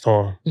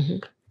firestorm,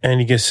 and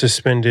he gets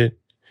suspended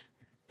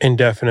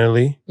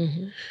indefinitely.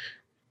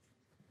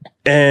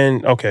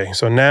 And okay,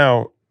 so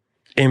now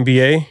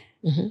NBA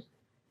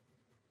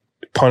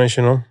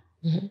punishing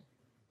him,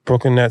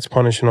 Brooklyn Nets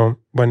punishing him,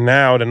 but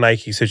now the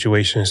Nike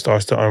situation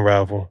starts to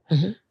unravel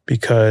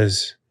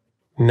because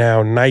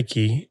now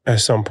Nike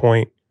at some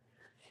point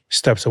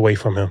steps away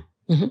from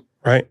him,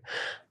 right?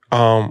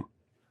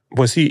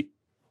 Was he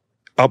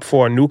up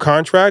for a new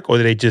contract, or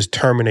did they just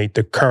terminate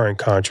the current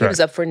contract? He was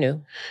up for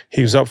new.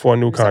 He was up for a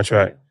new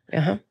contract.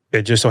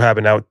 It just so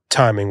happened that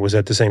timing was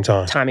at the same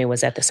time. Timing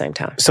was at the same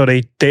time. So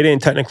they didn't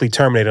technically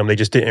terminate him. They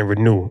just didn't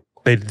renew.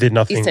 They did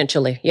nothing.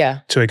 Essentially, yeah.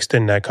 To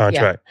extend that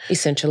contract. Yeah,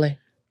 essentially.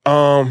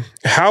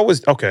 How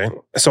was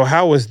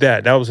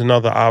that? That was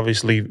another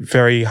obviously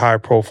very high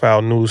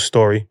profile news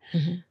story.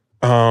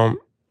 How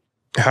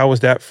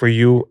was that for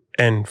you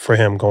and for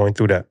him going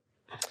through that?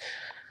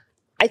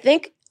 I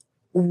think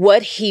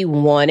what he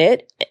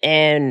wanted,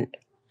 and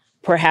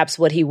perhaps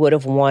what he would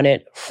have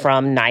wanted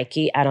from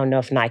Nike, I don't know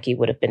if Nike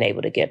would have been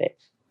able to give it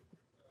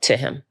to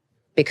him,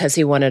 because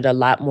he wanted a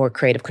lot more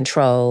creative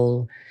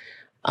control.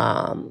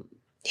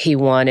 He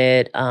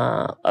wanted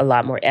a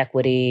lot more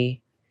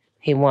equity.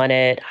 He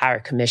wanted higher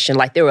commission.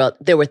 Like there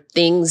were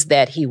things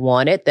that he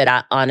wanted that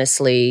I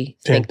honestly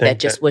think that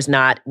just was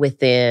not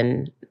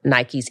within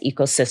Nike's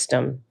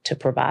ecosystem to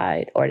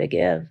provide or to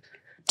give.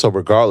 So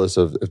regardless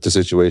of if the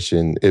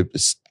situation,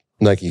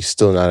 Nike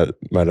still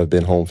might have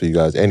been home for you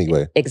guys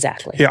anyway.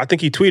 Exactly. Yeah, I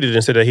think he tweeted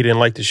and said that he didn't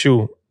like the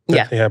shoe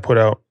that they had put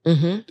out.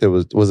 It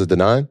was it the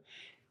 9?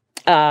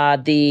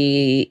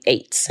 The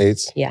 8s.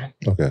 8s? Yeah.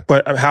 Okay.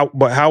 But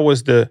how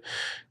was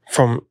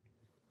from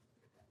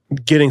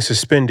getting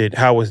suspended,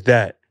 how was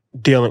that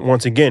dealing?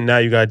 Once again, now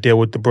you got to deal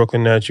with the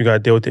Brooklyn Nets, you got to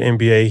deal with the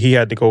NBA. He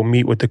had to go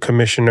meet with the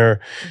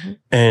commissioner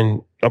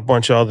and a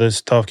bunch of other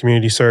stuff,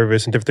 community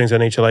service and different things of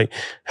that nature. Like,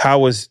 how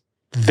was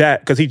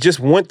that, because he just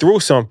went through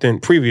something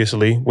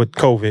previously with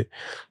COVID.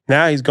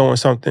 Now he's going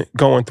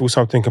through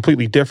something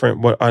completely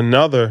different, but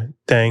another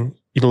thing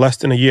less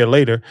than a year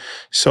later.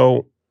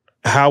 So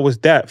how was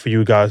that for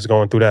you guys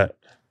going through that?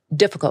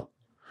 Difficult.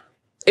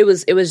 It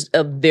was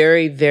a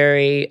very,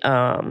 very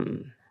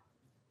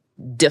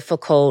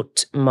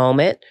difficult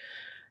moment.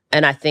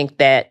 And I think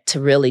that to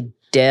really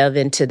delve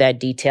into that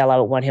detail, I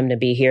would want him to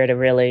be here to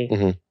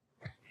really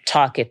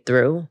talk it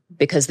through,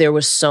 because there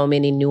were so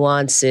many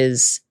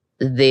nuances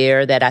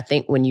there that I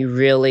think when you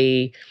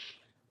really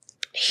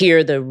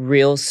hear the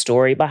real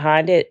story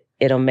behind it,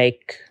 it'll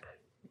make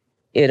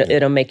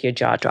your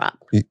jaw drop.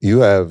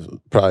 You have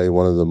probably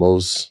one of the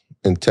most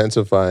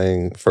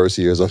intensifying first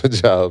years on the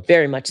job.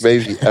 Very much so.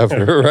 Maybe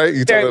ever, right?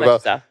 You're Very talking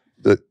much about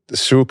so. the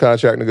shoe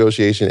contract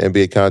negotiation,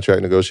 NBA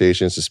contract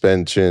negotiation,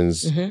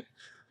 suspensions,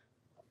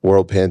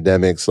 world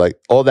pandemics, like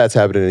all that's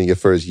happening in your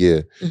first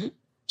year.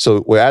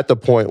 So we're at the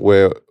point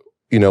where,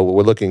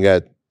 we're looking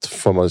at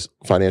from a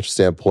financial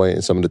standpoint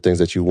and some of the things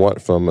that you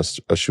want from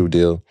a shoe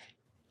deal.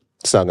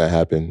 It's not going to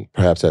happen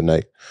perhaps at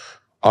night.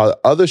 Are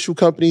other shoe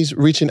companies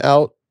reaching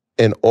out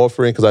and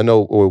offering, because I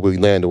know where we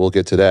land and we'll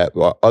get to that,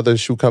 are other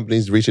shoe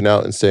companies reaching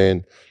out and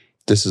saying,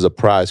 this is a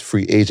prize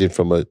free agent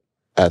from an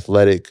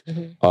athletic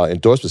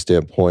endorsement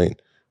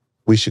standpoint,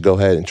 we should go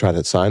ahead and try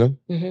to sign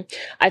them?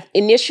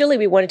 Initially,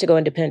 we wanted to go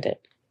independent.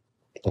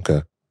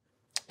 Okay.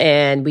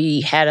 And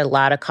we had a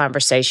lot of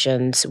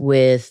conversations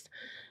with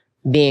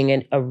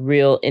being a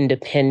real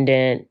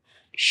independent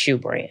shoe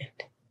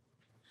brand.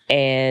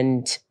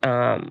 And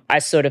I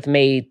sort of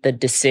made the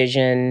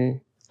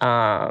decision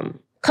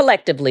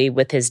collectively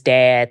with his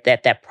dad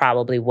that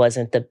probably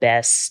wasn't the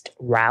best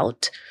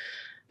route,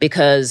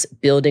 because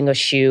building a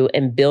shoe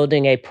and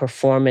building a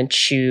performance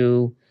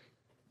shoe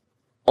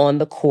on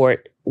the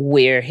court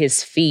where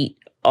his feet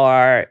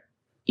are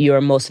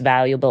your most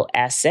valuable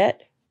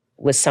asset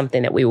was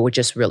something that we were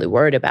just really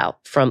worried about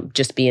from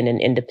just being an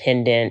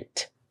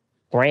independent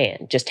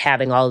brand, just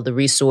having all of the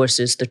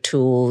resources, the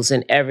tools,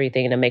 and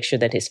everything to make sure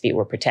that his feet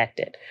were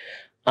protected.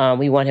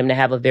 We want him to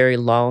have a very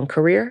long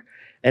career.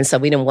 And so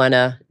we didn't want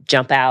to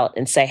jump out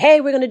and say,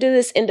 hey, we're going to do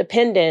this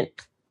independent.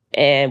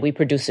 And we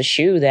produce a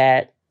shoe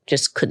that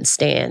just couldn't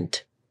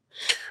stand.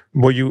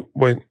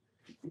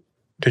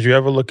 Did you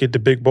ever look at the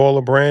Big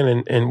Baller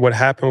brand and what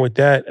happened with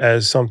that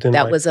as something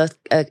that was a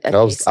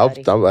case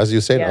study. As you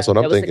were saying, that's what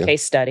I'm thinking. That was a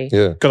case study.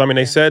 Yeah. Because,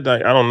 they said, I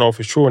don't know if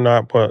it's true or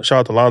not, but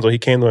shout out to Lonzo, he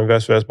came to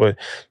InvestFest, but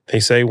they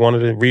say one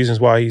of the reasons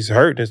why he's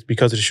hurt is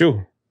because of the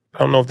shoe. I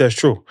don't know if that's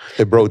true.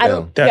 It broke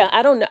down.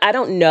 I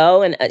don't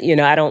know. And,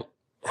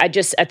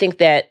 I think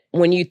that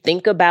when you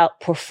think about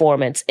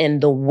performance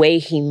and the way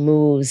he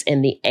moves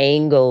and the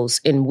angles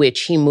in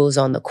which he moves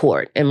on the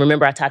court, and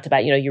remember I talked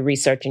about, you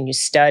research and you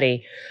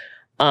study,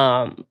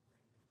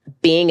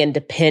 being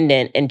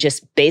independent and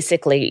just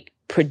basically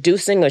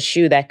producing a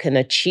shoe that can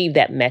achieve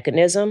that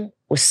mechanism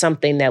was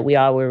something that we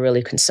all were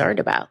really concerned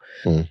about.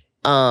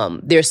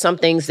 There's some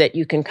things that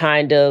you can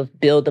kind of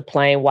build the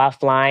plane while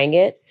flying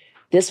it.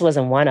 This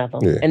wasn't one of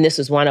them. Yeah. And this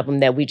was one of them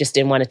that we just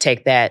didn't want to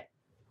take that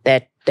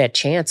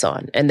chance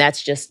on. And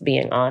that's just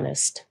being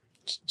honest.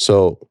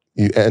 So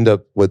you end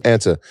up with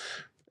Anta.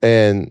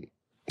 And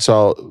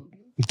so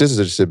this is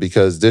interesting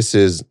because this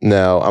is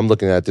now, I'm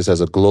looking at this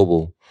as a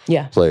global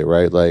play,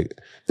 right? Like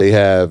they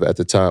have at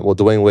the time,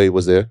 Dwayne Wade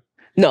was there.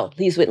 No,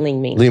 he's with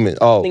Ling Ming. Ling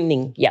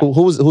Ming, yeah.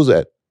 Who's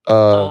that?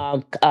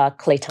 Klay Thompson.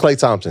 Klay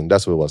Thompson,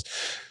 that's what it was.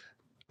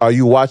 Are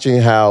you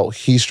watching how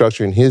he's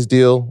structuring his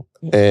deal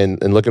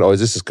and looking,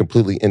 this is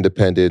completely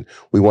independent.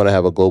 We want to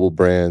have a global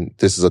brand.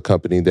 This is a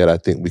company that I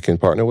think we can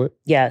partner with?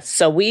 Yeah.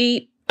 So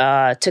we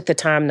took the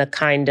time to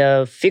kind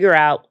of figure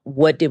out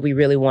what did we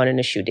really want in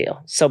a shoe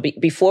deal. So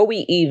before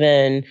we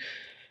even,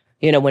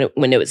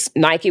 when it was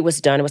Nike was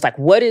done, it was like,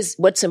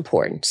 what's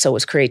important? So it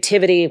was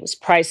creativity, it was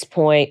price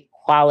point,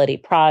 quality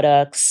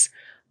products,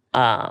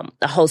 a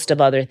host of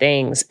other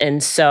things.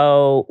 And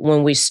so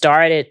when we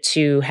started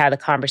to have the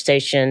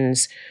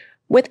conversations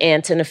with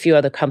Ant and a few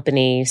other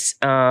companies,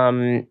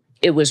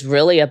 it was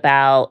really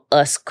about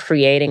us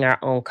creating our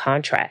own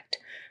contract,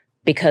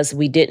 because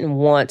we didn't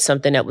want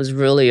something that was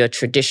really a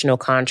traditional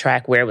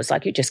contract where it was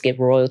like you just get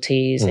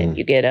royalties and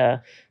you get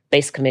a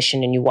base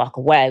commission and you walk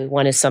away. We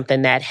wanted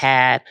something that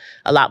had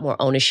a lot more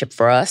ownership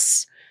for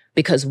us,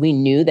 because we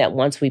knew that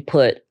once we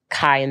put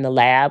Kai in the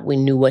lab, we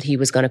knew what he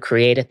was going to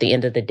create at the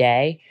end of the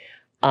day.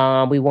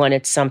 We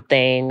wanted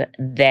something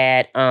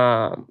that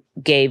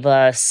gave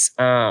us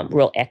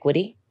real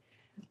equity,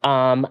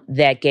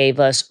 that gave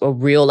us a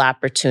real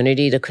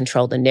opportunity to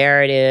control the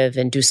narrative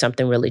and do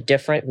something really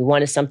different. We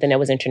wanted something that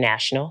was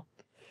international.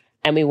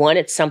 And we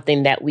wanted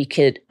something that we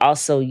could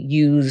also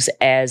use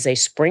as a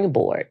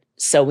springboard.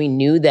 So we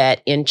knew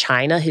that in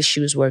China, his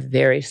shoes were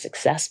very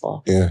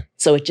successful. Yeah.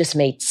 So it just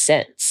made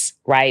sense,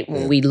 right?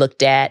 When we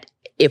looked at,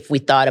 if we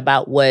thought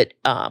about what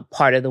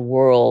part of the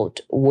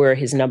world were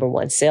his number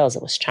one sales,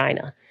 it was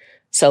China.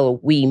 So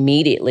we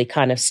immediately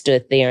kind of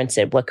stood there and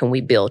said, what can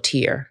we build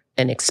here?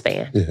 and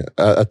expand. Yeah,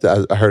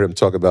 I heard him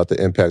talk about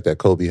the impact that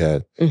Kobe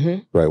had.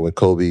 Right,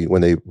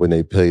 when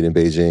they played in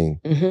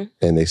Beijing,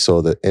 and they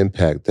saw the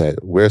impact that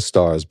we're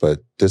stars,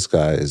 but this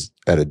guy is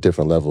at a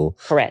different level.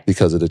 Correct.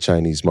 Because of the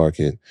Chinese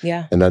market.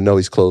 Yeah. And I know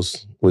he's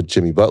close with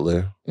Jimmy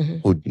Butler,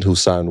 who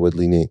signed with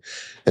Li Ning,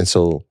 and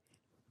so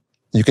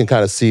you can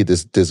kind of see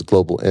this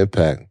global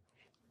impact.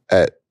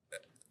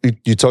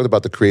 You talked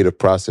about the creative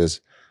process.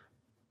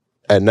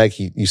 At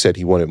Nike, you said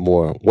he wanted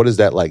more. What is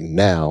that like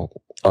now?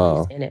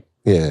 He's in it.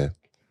 Yeah.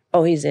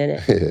 Oh, he's in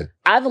it. Yeah.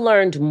 I've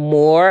learned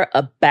more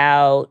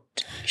about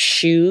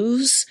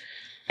shoes,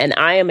 and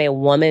I am a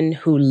woman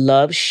who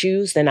loves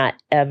shoes than I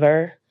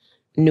ever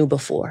knew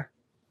before.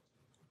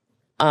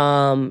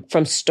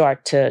 From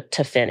start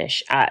to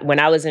finish. When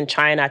I was in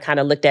China, I kind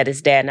of looked at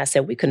his dad and I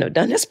said, we couldn't have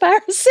done this by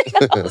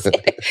ourselves.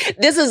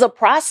 This is a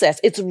process.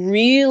 It's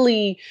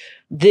really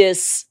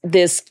this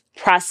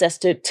process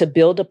to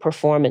build a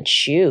performance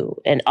shoe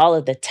and all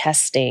of the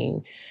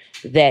testing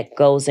that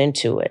goes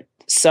into it.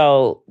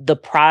 So the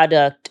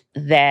product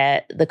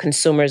that the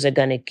consumers are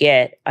going to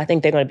get, I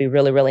think they're going to be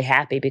really, really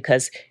happy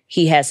because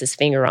he has his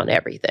finger on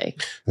everything.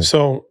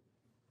 So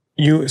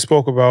you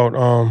spoke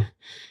about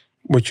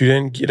what you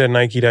didn't get at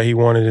Nike that he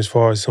wanted as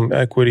far as some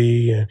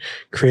equity and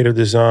creative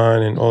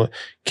design and all.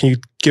 Can you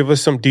give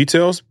us some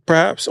details,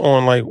 perhaps,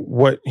 on like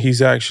what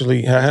he's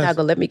actually has? You're not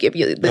gonna let me give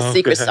you the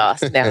secret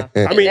sauce now.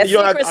 I mean, you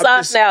secret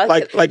sauce now.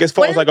 Like as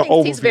far as like an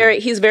overview.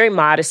 He's very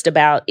modest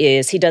about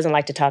is he doesn't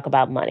like to talk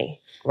about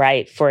money,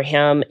 right? For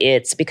him,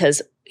 it's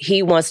because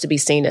he wants to be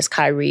seen as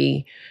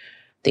Kyrie,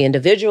 the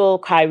individual,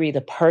 Kyrie, the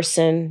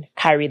person,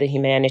 Kyrie, the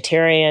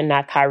humanitarian,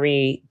 not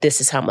Kyrie,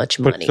 this is how much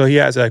money. So he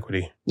has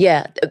equity.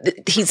 Yeah.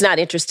 He's not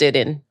interested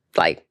in,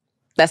 like,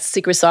 that's the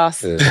secret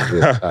sauce.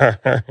 Yeah.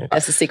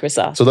 That's the secret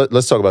sauce. So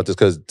let's talk about this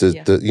because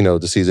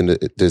the season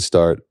did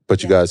start,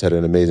 but you guys had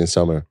an amazing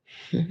summer.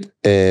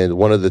 And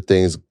one of the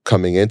things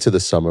coming into the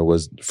summer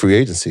was free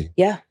agency.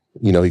 Yeah.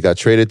 He got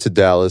traded to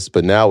Dallas,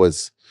 but now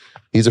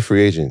he's a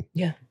free agent.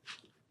 Yeah.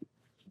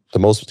 The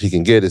most he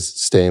can get is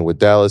staying with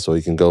Dallas, or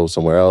he can go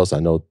somewhere else.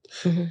 I know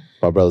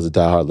my brother's a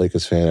diehard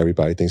Lakers fan.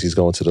 Everybody thinks he's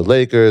going to the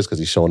Lakers because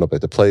he's showing up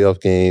at the playoff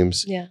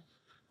games. Yeah.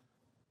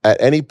 At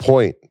any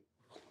point,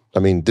 I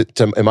mean,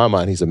 in my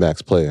mind, he's a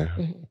max player.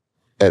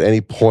 At any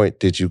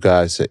point, did you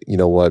guys say, you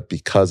know what,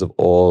 because of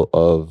all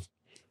of,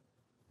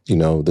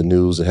 the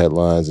news and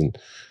headlines, and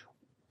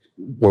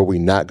were we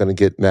not going to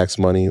get max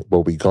money?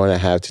 Were we going to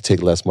have to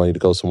take less money to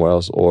go somewhere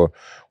else? Or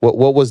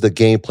what was the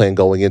game plan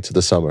going into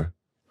the summer?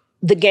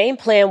 The game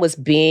plan was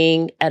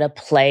being at a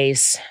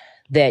place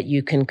that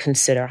you can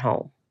consider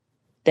home,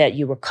 that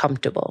you were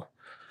comfortable,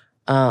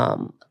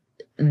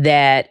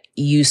 that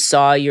you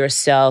saw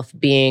yourself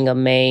being a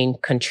main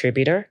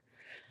contributor.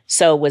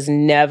 So it was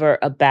never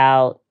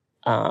about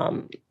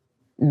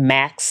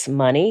max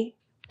money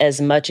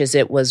as much as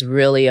it was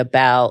really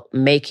about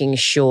making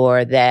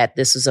sure that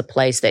this was a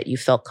place that you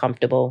felt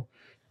comfortable,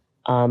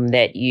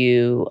 that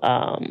you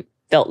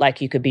felt like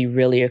you could be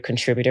really a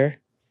contributor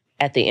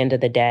at the end of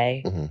the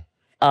day.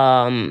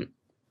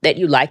 That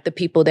you liked the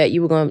people that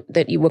you were going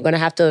to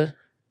have to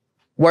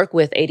work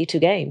with 82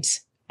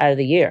 games out of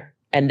the year,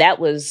 and that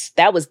was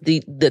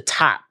the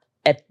top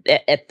at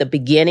the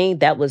beginning.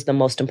 That was the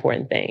most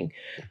important thing.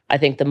 I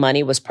think the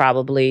money was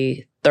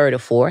probably third or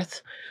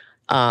fourth.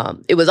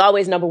 It was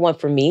always number one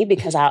for me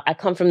because I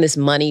come from this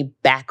money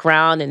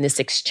background and this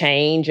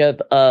exchange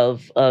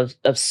of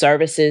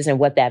services and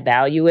what that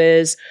value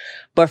is.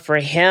 But for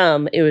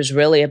him, it was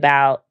really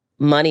about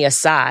money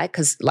aside,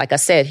 because like I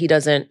said, he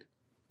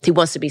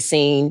wants to be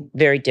seen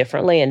very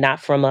differently and not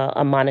from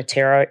a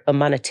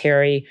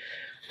monetary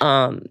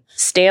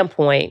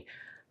standpoint.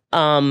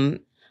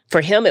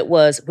 For him, it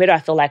was, where do I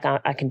feel like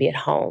I can be at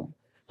home?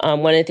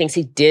 One of the things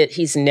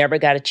he's never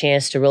got a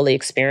chance to really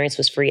experience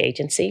was free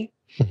agency.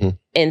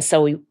 And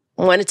so we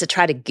wanted to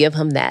try to give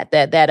him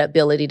that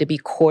ability to be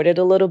courted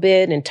a little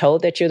bit and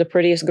told that you're the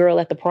prettiest girl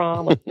at the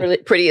prom, or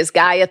prettiest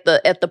guy at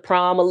the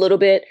prom a little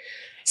bit.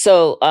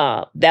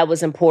 So that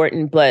was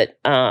important. But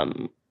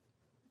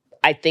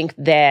I think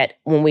that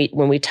when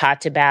we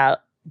talked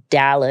about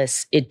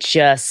Dallas, it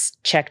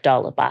just checked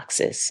all the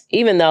boxes.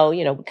 Even though,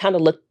 we kind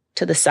of looked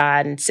to the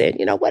side and said,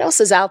 what else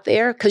is out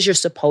there? Because you're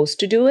supposed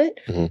to do it.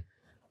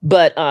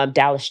 But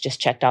Dallas just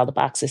checked all the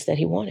boxes that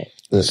he wanted.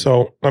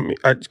 So can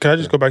I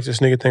just go back to the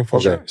sneaker thing for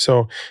a minute?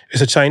 So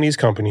it's a Chinese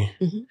company,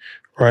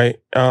 right?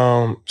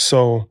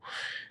 So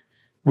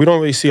we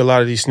don't really see a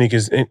lot of these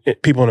sneakers,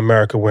 people in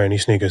America wearing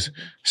these sneakers.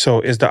 So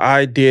is the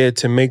idea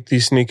to make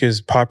these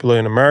sneakers popular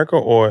in America,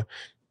 or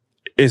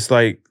it's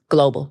like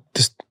global?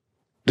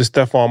 The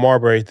Stephon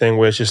Marbury thing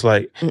where it's just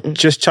like,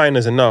 just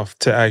China's enough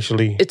to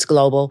actually... It's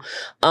global.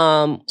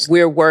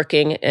 We're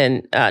working,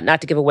 and not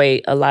to give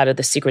away a lot of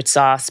the secret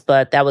sauce,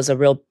 but that was a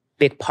real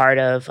big part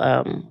of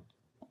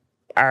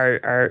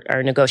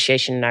our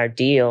negotiation and our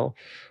deal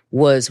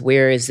was,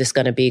 where is this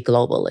going to be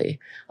globally?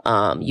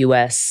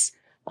 U.S.,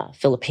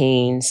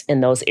 Philippines,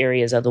 and those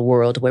areas of the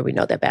world where we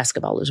know that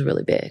basketball is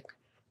really big.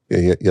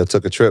 Yeah, y'all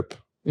took a trip.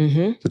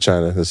 to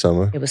China this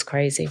summer. It was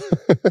crazy.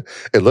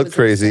 It looked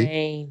crazy.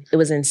 Insane. It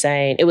was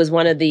insane. It was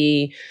one of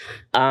the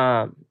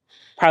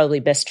probably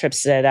best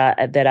trips that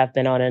I've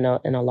been on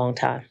in a long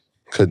time.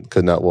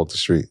 Could not walk the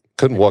street.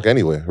 Couldn't walk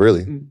anywhere,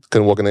 really.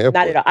 Couldn't walk in the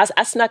airport. Not at all.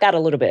 I snuck out a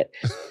little bit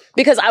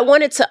because I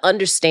wanted to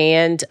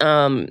understand.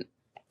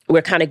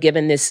 We're kind of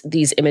given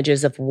these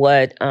images of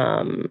what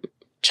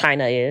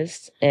China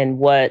is and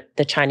what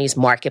the Chinese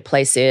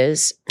marketplace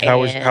is. How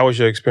was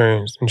your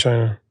experience in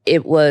China?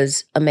 It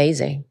was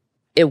amazing.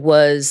 It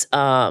was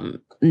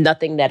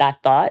nothing that I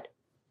thought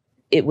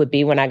it would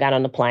be when I got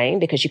on the plane,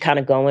 because you kind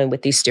of go in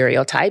with these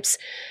stereotypes.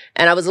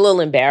 And I was a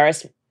little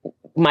embarrassed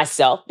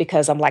myself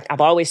because I'm like,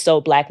 I've always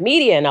sold Black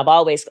media and I've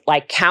always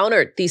like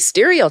countered these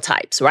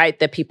stereotypes, right,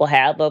 that people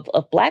have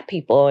of Black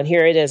people. And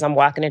here it is, I'm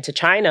walking into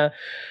China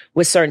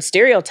with certain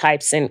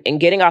stereotypes and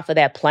getting off of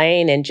that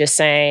plane and just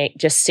seeing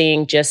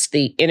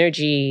the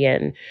energy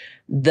and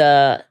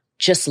the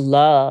just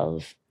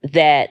love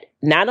that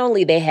not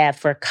only they have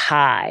for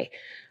Kai,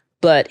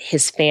 but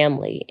his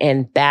family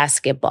and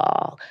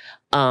basketball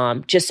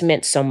just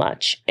meant so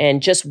much.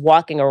 And just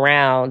walking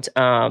around.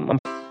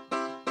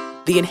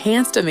 The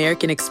Enhanced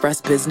American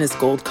Express Business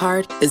Gold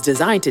Card is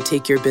designed to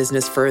take your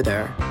business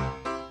further.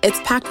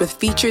 It's packed with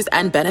features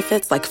and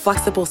benefits like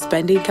flexible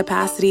spending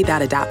capacity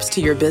that adapts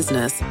to your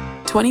business,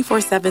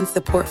 24/7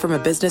 support from a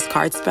business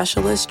card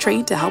specialist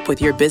trained to help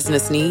with your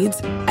business needs,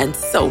 and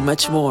so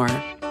much more.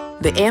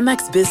 The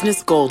Amex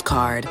Business Gold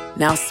Card,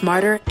 now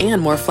smarter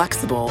and more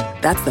flexible.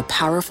 That's the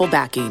powerful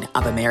backing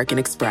of American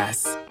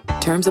Express.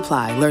 Terms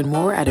apply. Learn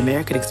more at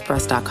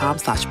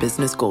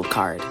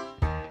americanexpress.com/businessgoldcard.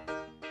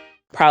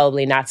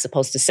 Probably not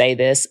supposed to say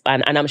this,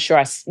 and I'm sure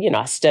I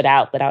stood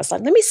out, but I was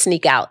like, let me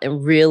sneak out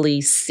and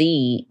really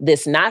see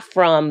this, not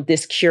from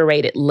this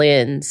curated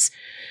lens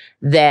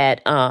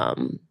that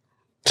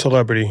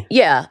celebrity.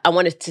 Yeah, I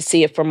wanted to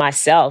see it for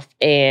myself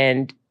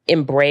and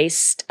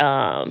embraced.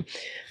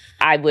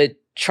 I would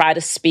try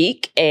to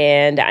speak,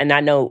 and I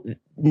know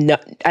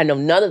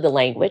none of the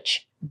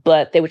language,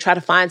 but they would try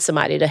to find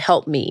somebody to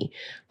help me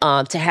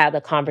to have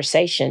a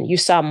conversation. You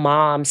saw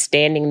moms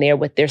standing there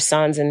with their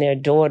sons and their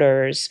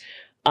daughters,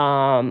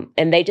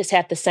 and they just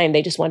had the same.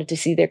 They just wanted to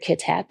see their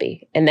kids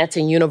happy. And that's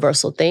a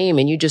universal theme.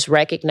 And you just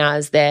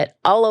recognize that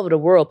all over the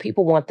world,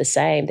 people want the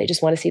same. They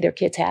just want to see their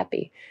kids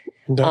happy.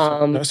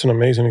 That's an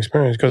amazing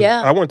experience, because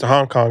I went to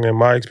Hong Kong and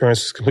my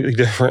experience is completely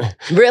different.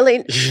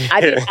 Really?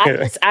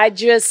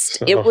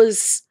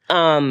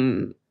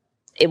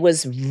 It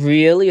was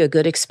really a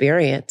good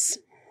experience.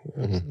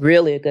 Mm-hmm.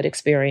 Really a good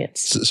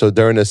experience. So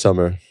during this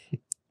summer,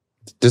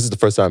 this is the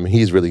first time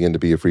he's really going to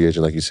be a free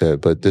agent, like you said,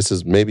 but this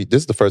is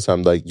the first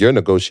time like you're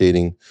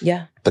negotiating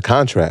the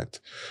contract.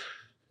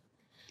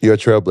 You're a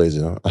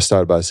trailblazer. I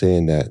started by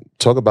saying that.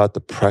 Talk about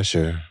the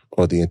pressure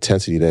or the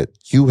intensity that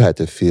you had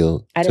to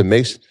feel to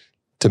make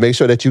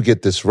sure that you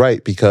get this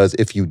right, because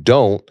if you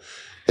don't,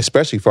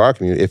 especially for our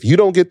community, if you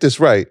don't get this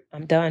right,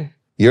 I'm done.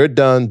 You're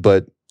done,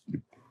 but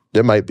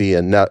there may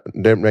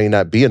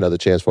not be another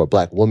chance for a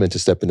Black woman to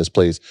step in this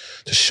place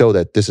to show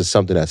that this is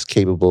something that's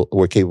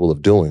we're capable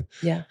of doing.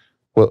 Yeah.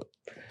 Well,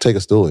 take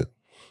us through it.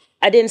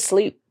 I didn't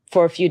sleep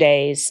for a few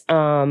days.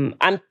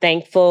 I'm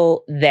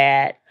thankful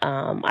that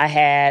I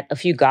had a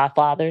few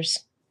godfathers,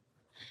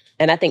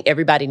 and I think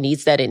everybody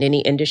needs that in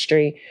any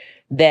industry,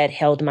 that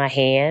held my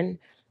hand.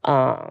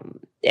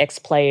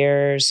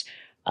 Ex-players,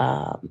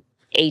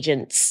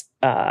 agents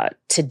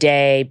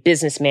today,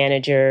 business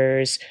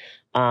managers,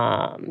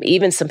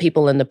 even some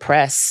people in the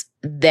press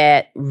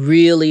that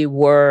really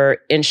were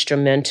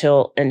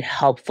instrumental and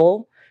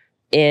helpful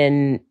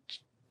in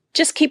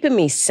just keeping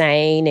me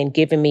sane and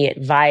giving me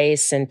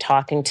advice and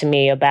talking to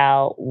me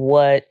about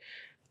what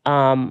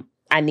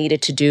I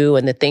needed to do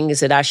and the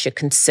things that I should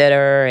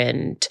consider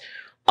and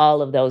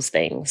all of those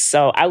things.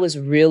 So I was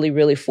really,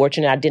 really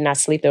fortunate. I did not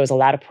sleep. There was a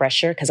lot of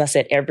pressure because I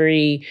said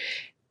everybody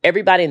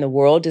in the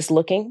world is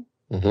looking,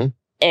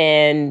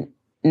 and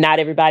not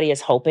everybody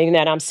is hoping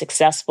that I'm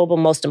successful. But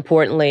most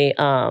importantly,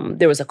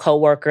 there was a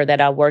coworker that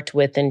I worked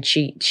with, and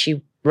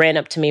she ran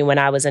up to me when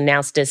I was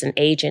announced as an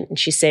agent, and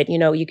she said,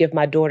 you give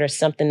my daughter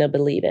something to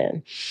believe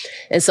in.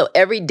 And so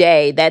every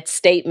day that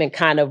statement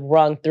kind of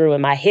rung through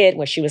in my head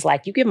when she was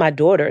like, you give my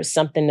daughter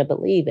something to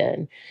believe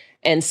in.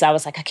 And so I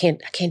was like, I can't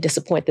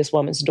disappoint this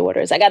woman's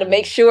daughters. I got to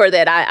make sure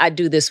that I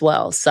do this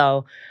well.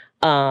 So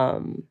I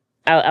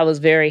was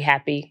very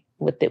happy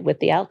with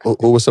the outcome.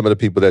 Who were some of the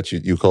people that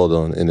you called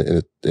on in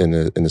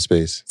the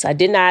space? So I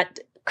did not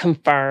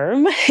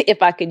confirm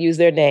if I could use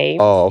their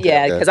name. Oh, okay.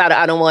 Yeah, because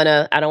I don't want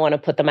to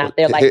put them out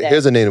there like that.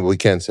 Here's a name that we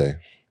can say.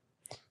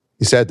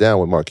 You sat down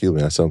with Mark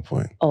Cuban at some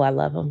point. Oh, I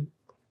love him.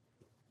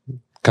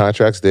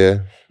 Contract's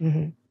there.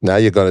 Mm-hmm. Now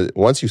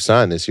once you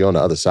sign this, you're on the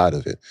other side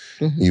of it.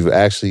 Mm-hmm. You've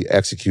actually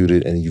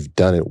executed and you've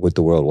done it with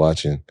the world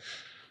watching.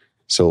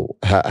 So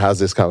how's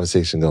this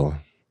conversation going?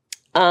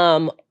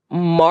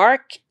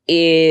 Mark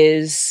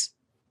is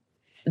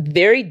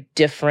very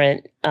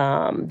different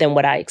than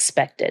what I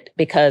expected,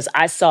 because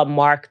I saw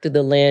Mark through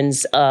the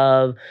lens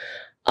of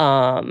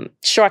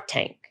Shark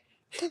Tank.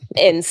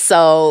 And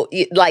so,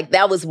 like,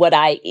 that was what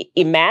I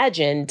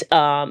imagined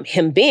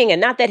him being. And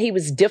not that he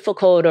was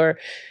difficult or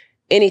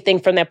anything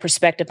from that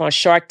perspective on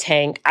Shark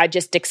Tank. I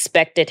just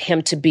expected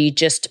him to be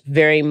just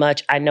very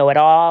much, I know it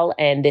all,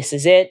 and this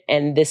is it,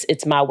 and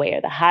it's my way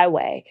or the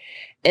highway.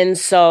 And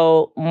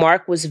so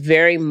Mark was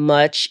very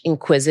much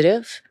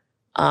inquisitive.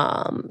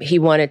 He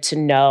wanted to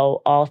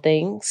know all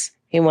things.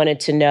 He wanted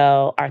to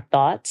know our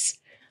thoughts.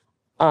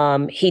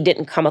 He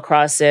didn't come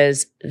across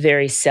as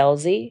very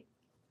salesy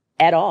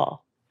at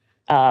all.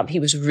 He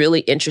was really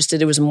interested.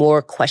 There was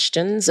more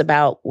questions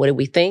about what did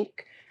we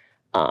think,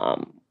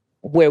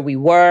 where we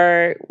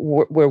were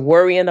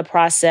we in the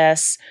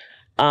process.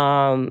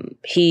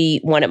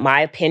 He wanted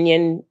my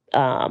opinion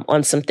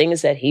on some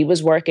things that he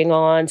was working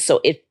on. So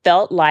it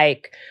felt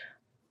like,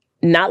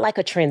 not like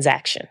a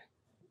transaction.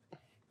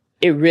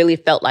 It really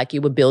felt like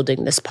you were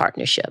building this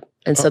partnership.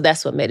 And so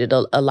that's what made it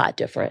a lot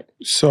different.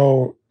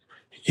 So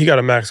he got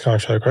a max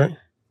contract, right?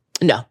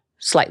 No,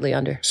 slightly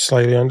under.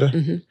 Slightly under?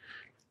 Mm-hmm.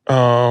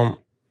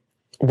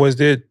 Was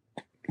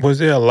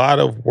there a lot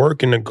of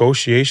work and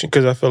negotiation?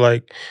 Because I feel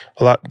like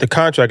the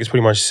contract is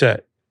pretty much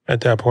set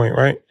at that point,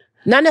 right?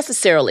 Not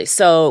necessarily.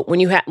 So when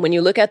you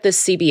look at the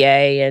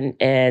CBA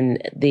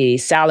and the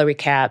salary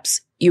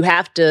caps, you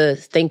have to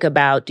think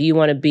about, do you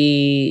want to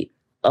be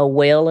a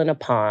whale in a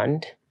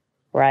pond,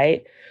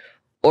 right?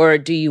 Or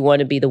do you want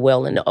to be the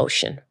whale in the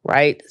ocean,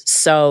 right?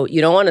 So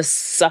you don't want to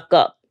suck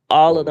up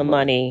all of the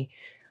money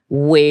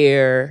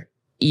where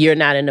you're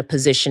not in a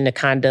position to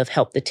kind of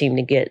help the team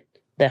to get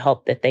the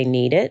help that they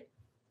needed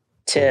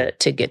to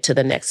get to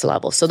the next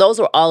level. So those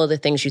were all of the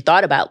things you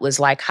thought about, was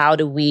like, how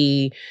do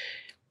we,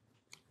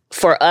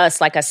 for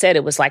us, like I said,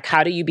 it was like,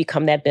 how do you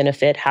become that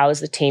benefit? How is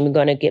the team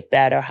going to get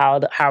better? How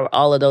are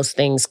all of those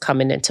things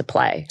coming into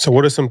play? So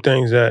what are some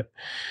things that,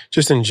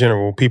 just in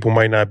general, people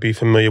might not be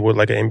familiar with,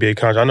 like an NBA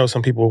contract? I know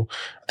some people,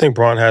 I think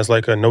Bron has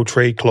like a no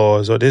trade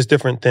clause, or there's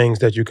different things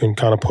that you can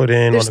kind of put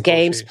in. There's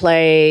games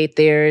played.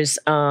 There's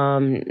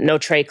no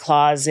trade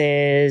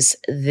clauses.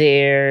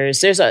 There's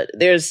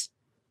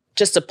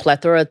just a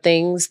plethora of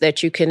things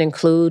that you can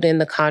include in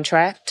the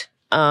contract.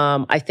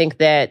 I think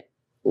that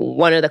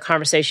one of the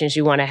conversations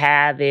you want to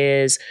have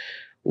is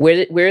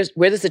where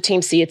does the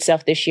team see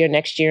itself this year,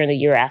 next year, and the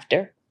year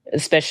after,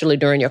 especially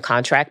during your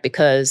contract?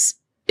 Because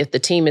if the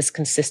team is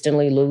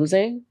consistently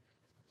losing,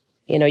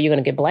 you're going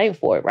to get blamed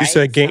for it, right? You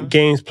said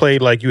games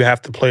played, like you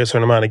have to play a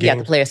certain amount of games. You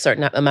have to play a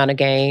certain amount of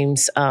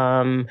games.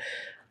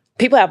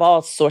 People have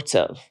all sorts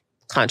of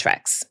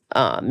contracts,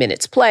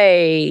 minutes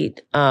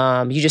played.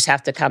 You just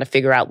have to kind of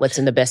figure out what's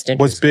in the best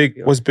interest.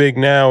 What's big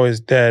now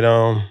is that,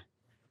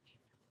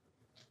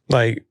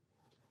 like,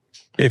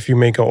 if you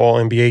make an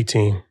All-NBA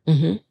team,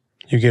 mm-hmm.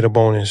 you get a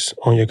bonus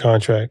on your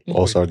contract.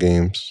 All-Star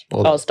games.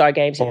 All-Star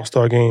games, yeah.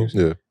 All-Star games.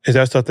 Yeah. Is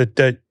that stuff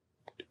that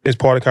is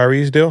part of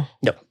Kyrie's deal?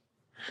 No.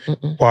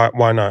 Mm-mm.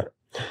 Why not?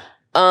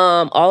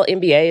 All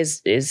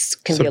NBA is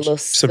can be a little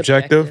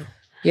subjective.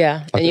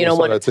 Yeah, and you don't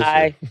want to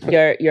tie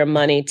your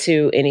money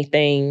to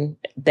anything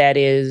that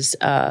is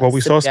well, we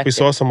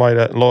saw somebody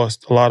that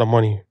lost a lot of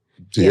money.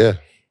 Yeah.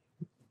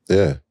 He's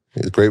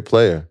a great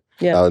player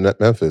out in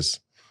Memphis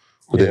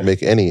who didn't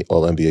make any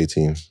All-NBA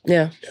team.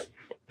 Yeah.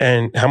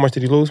 And how much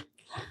did he lose?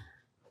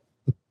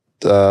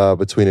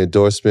 Between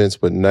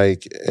endorsements with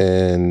Nike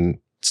and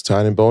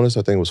signing bonus,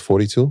 I think it was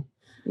 42.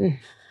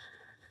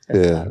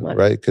 Yeah,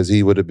 right? Because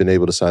he would have been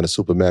able to sign a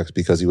Supermax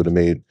because he would have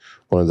made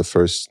one of the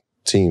first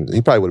teams.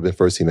 He probably would have been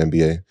first team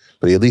NBA,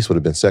 but he at least would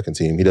have been second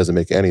team. He doesn't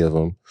make any of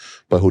them.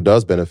 But who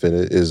does benefit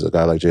is a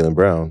guy like Jaylen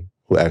Brown,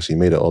 who actually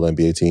made an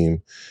All-NBA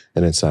team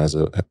and then signs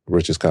the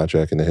richest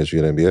contract in the history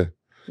of the NBA.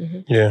 Mm-hmm.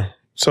 Yeah.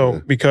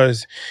 So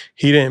because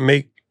he didn't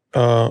make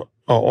an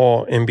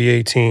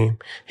All-NBA team,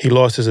 he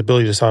lost his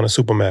ability to sign a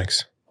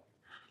Supermax.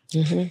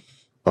 Mm-hmm.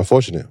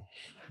 Unfortunate.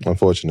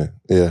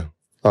 Yeah.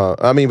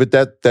 I mean, but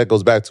that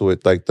goes back to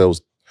it, like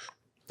those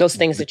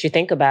things that you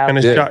think about. And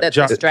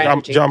it's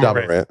strategy. Ja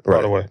Morant, right.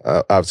 By the way.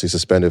 Obviously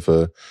suspended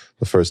for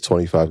the first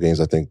 25 games,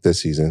 I think,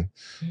 this season.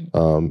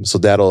 So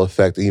that'll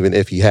affect, even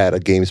if he had a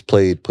games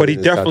played. But he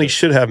definitely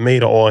should have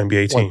made an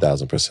All-NBA team.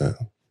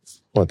 1,000%.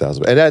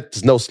 1,000%. And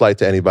that's no slight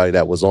to anybody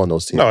that was on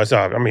those teams. No, it's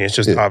obvious. I mean, it's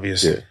just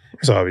obvious. Yeah.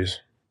 It's obvious.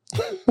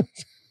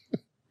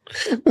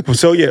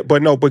 So, yeah,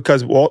 but no,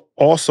 because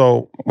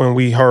also when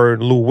we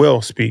heard Lou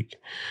Will speak,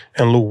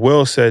 and Lou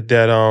Will said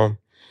that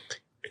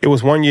it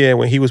was one year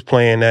when he was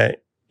playing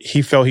that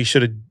he felt he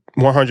should have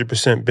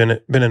 100%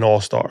 been an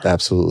all-star.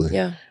 Absolutely.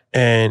 Yeah.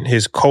 And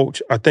his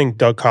coach, I think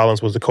Doug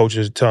Collins was the coach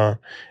at the time,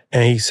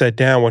 and he sat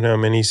down with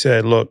him and he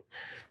said, look,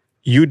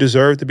 you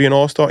deserve to be an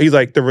all-star. He's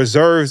like, the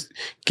reserves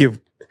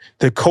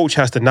the coach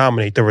has to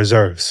nominate the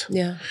reserves.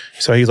 Yeah.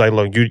 So he's like,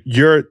 look,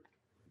 you're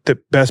the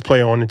best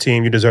player on the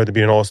team. You deserve to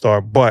be an all-star.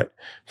 But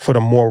for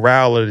the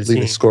morale of the team.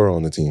 Leading scorer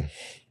on the team.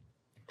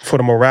 For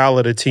the morale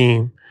of the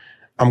team,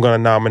 I'm going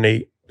to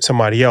nominate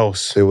somebody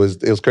else. It was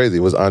crazy.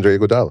 It was Andre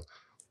Iguodala.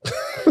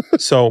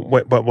 So,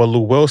 but what Lou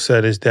Will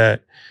said is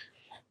that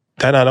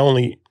not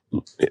only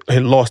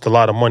it lost a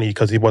lot of money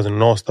because he wasn't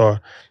an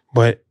all-star,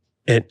 but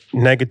it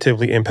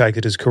negatively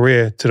impacted his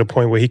career to the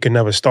point where he could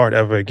never start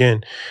ever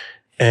again.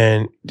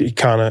 And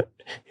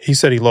he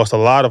said he lost a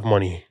lot of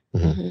money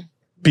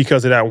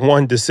because of that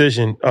one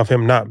decision of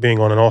him not being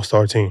on an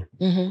all-star team.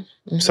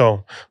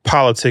 So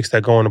politics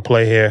that go into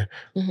play here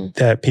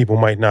that people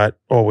might not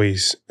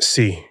always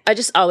see. I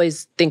just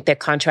always think that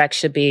contracts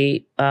should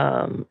be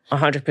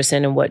 100%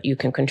 in what you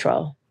can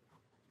control.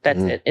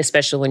 That's it,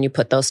 especially when you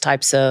put those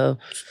types of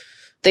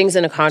things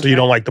in a contract. So you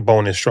don't like the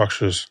bonus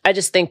structures? I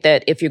just think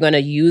that if you're going to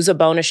use a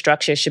bonus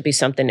structure, it should be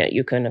something that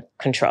you can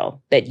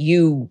control, that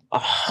you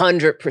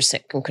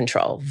 100% can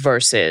control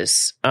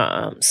versus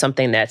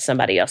something that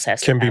somebody else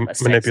has can be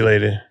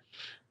manipulated.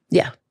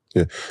 Yeah.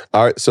 Yeah.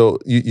 All right. So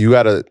you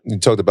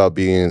talked about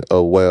being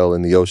a whale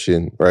in the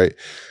ocean, right?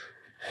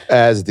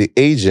 As the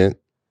agent,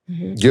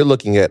 you're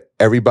looking at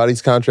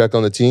everybody's contract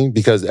on the team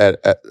because I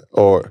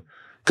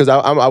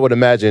would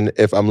imagine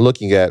if I'm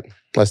looking at,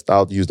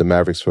 I'll use the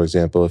Mavericks, for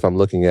example. If I'm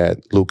looking at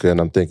Luka and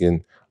I'm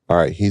thinking, all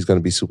right, he's going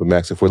to be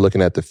Supermax. If we're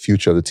looking at the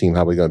future of the team,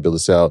 how are we going to build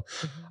this out?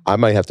 I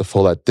might have to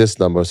fall at this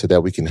number so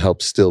that we can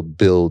help still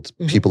build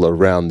people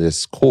around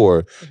this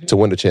core to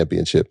win the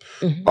championship.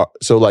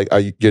 So like,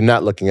 you're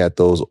not looking at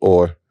those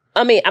or?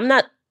 I mean, I'm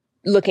not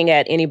looking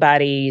at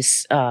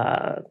anybody's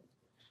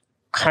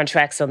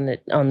contracts on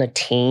the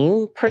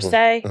team per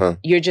se.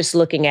 You're just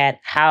looking at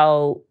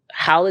how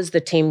is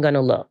the team going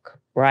to look,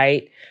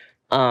 right?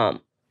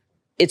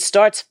 It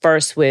starts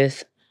first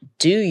with,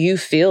 do you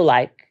feel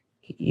like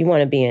you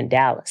want to be in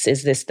Dallas?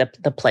 Is this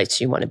the place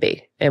you want to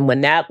be? And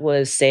when that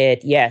was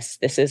said, yes,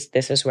 this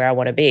is where I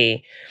want to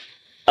be.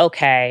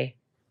 Okay,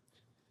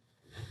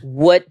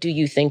 what do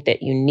you think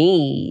that you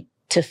need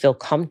to feel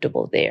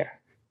comfortable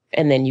there?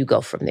 And then you go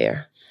from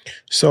there.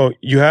 So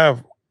you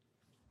have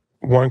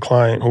one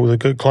client who was a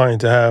good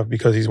client to have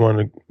because he's one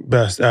of the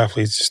best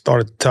athletes,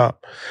 start at the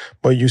top.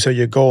 But you said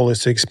your goal is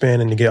to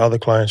expand and to get other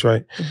clients,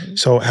 right?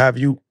 So have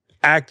you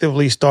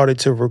actively started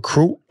to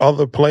recruit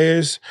other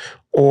players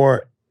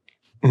or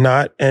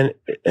not?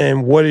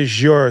 And what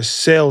is your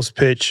sales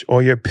pitch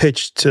or your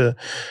pitch to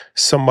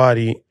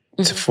somebody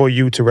for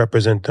you to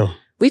represent them?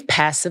 We've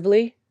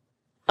passively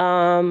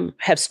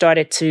have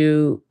started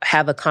to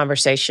have a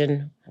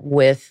conversation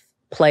with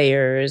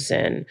players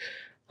and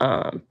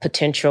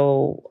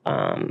potential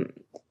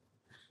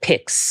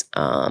picks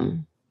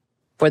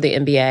for the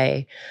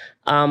NBA.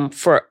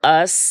 For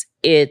us,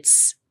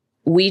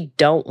 we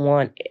don't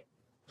want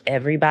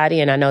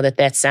everybody. And I know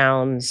that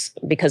sounds,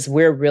 because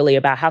we're really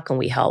about how can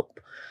we help?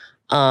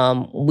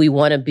 We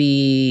want to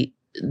be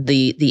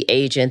the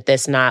agent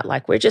that's not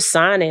like, we're just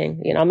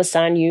signing, I'm going to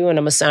sign you and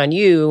I'm going to sign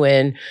you.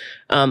 And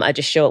I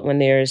just show it when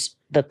there's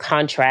the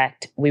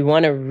contract. We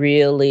want to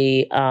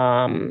really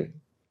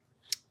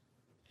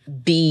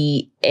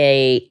be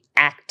a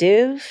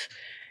active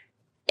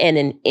and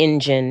an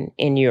engine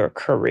in your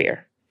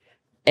career.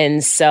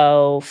 And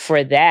so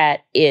for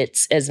that,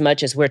 it's as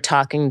much as we're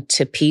talking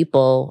to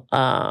people,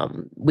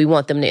 we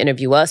want them to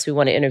interview us. We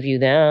want to interview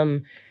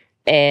them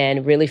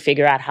and really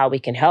figure out how we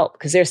can help.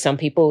 Because there's some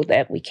people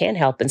that we can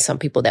help and some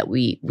people that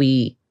we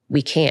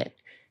can't.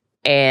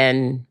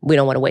 And we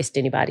don't want to waste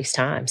anybody's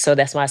time. So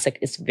that's why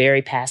it's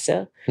very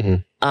passive.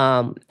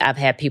 I've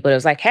had people that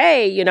was like,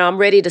 hey, I'm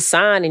ready to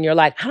sign. And you're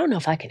like, I don't know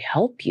if I can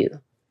help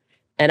you.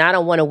 And I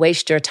don't want to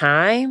waste your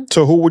time.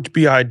 So who would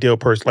be an ideal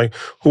person? Like,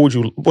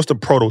 what's the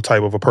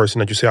prototype of a person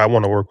that you say, I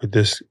want to work with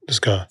this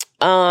guy?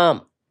 A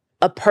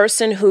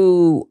person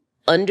who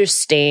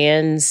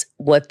understands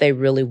what they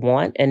really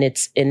want. And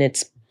it's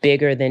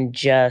bigger than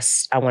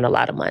just, I want a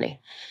lot of money.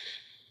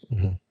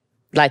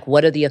 Like,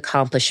 what are the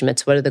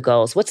accomplishments? What are the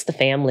goals? What's the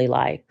family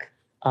like?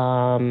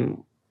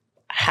 How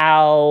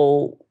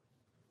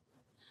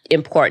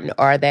important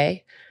are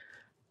they?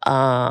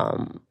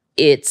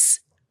 It's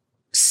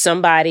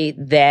somebody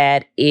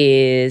that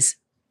is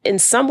in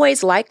some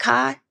ways like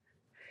Kai.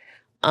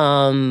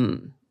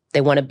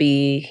 They want to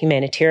be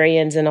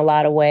humanitarians in a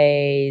lot of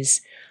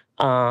ways.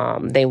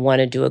 They want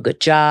to do a good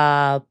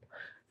job.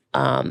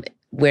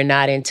 We're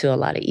not into a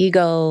lot of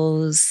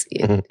egos.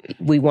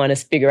 We want to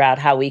figure out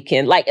how we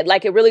can, like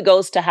it really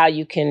goes to how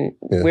you can,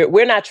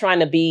 we're not trying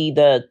to be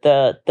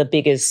the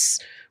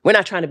biggest, we're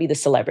not trying to be the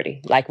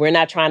celebrity. Like, we're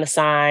not trying to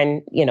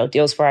sign,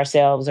 deals for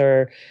ourselves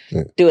or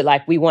do it.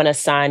 Like, we want to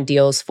sign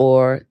deals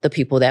for the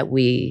people that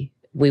we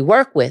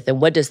work with.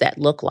 And what does that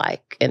look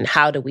like? And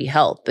how do we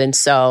help? And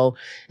so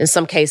in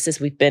some cases,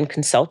 we've been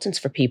consultants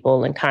for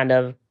people and kind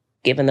of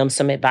giving them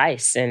some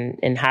advice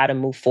and how to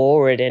move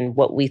forward and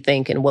what we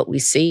think and what we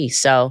see.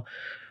 So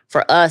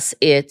for us,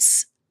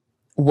 it's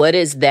what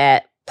is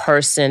that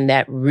person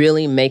that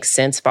really makes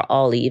sense for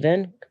All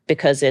Even?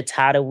 Because it's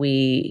how do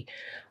we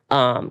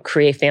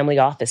create family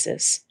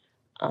offices?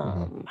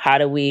 How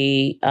do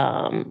we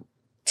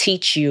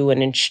teach you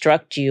and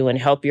instruct you and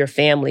help your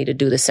family to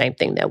do the same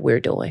thing that we're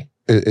doing?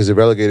 Is it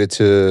relegated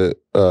to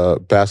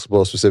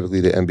basketball,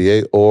 specifically the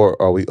NBA,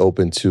 or are we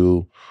open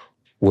to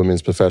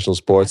women's professional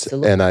sports,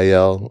 Absolutely.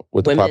 NIL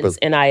with women's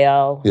the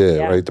NIL, right,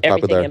 the everything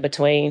popular in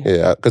between.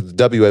 Yeah, because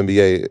the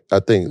WNBA, I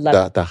think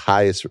Love the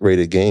highest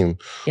rated game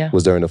Yeah.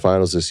 was during the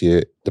finals this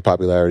year. The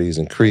popularity has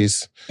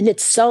increased. And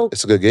it's a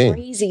good game.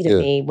 Crazy to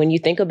me when you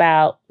think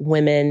about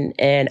women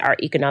and our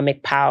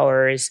economic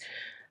powers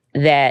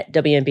that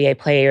WNBA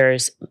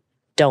players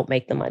don't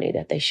make the money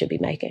that they should be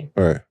making.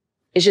 Right.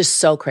 It's just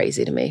so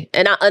crazy to me.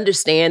 And I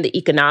understand the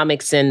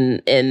economics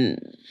and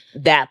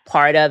that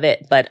part of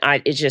it, but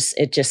it's just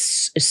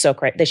is so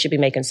crazy. They should be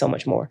making so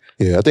much more.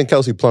 Yeah, I think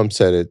Kelsey Plum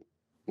said it.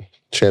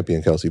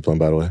 Champion Kelsey Plum,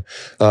 by the way,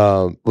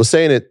 was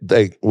saying it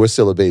like we're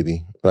still a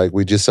baby. Like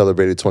we just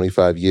celebrated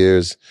 25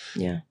 years.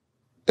 Yeah.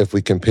 If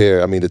we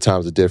compare, I mean, the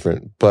times are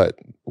different, but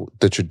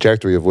the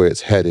trajectory of where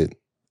it's headed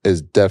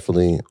is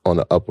definitely on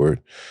the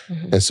upward.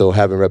 Mm-hmm. And so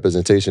having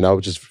representation, I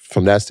would just,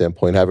 from that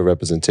standpoint, have a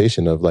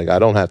representation of like, I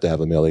don't have to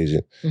have a male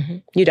agent. Mm-hmm.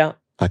 You don't.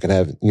 I can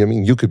have, you know what I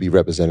mean? You could be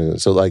represented.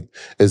 So like,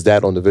 is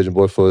that on the vision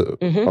board for,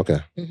 mm-hmm. Okay.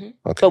 Mm-hmm.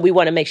 Okay. But we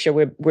want to make sure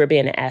we're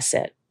being an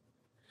asset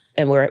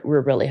and we're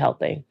really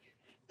helping.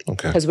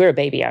 Okay. Because we're a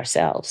baby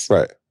ourselves.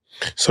 Right.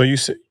 So you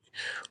say,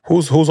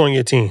 who's on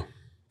your team?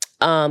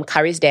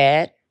 Kyrie's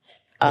dad.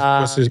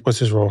 What's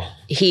his role?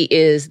 He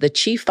is the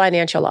chief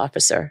financial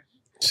officer.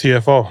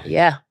 CFO.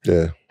 Yeah.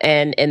 Yeah.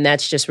 And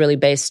that's just really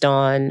based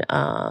on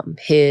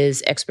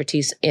his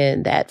expertise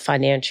in that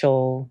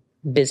financial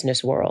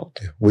business world.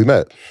 We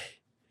met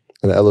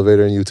in an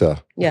elevator in Utah.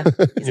 Yeah.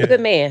 He's a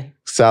good man.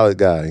 Solid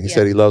guy. He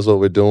said he loves what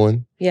we're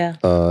doing. Yeah.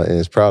 And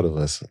is proud of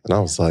us. And I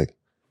was like,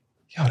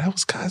 yo, that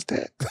was Kai's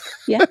dad.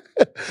 Yeah.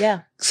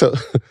 Yeah. So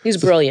he's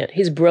brilliant.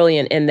 He's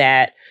brilliant in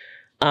that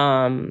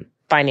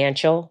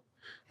financial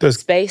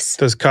space.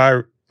 Does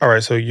Kai, all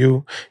right, so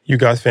you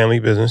guys family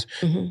business.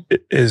 Mm-hmm.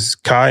 Is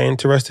Kai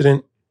interested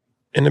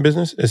in the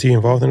business? Is he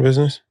involved in the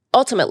business?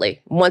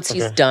 Ultimately, once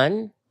he's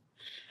done,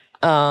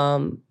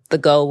 the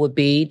goal would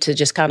be to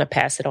just kind of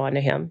pass it on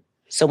to him.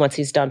 So once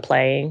he's done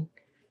playing,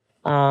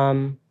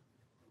 pass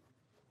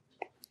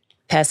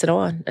it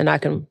on and I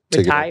can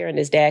retire and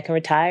his dad can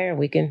retire and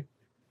we can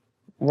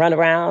run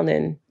around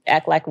and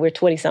act like we're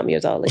 20-something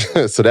years old.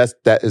 So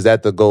is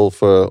that the goal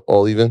for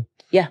All Even?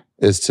 Yeah.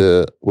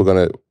 We're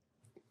going to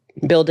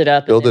build it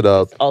up. Build it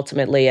up.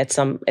 Ultimately at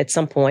some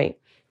point.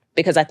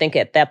 Because I think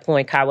at that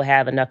point, Kai will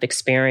have enough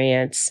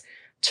experience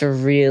to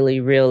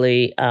really,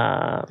 really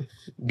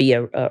be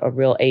a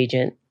real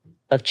agent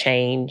of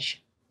change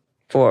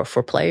for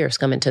players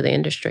coming to the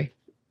industry.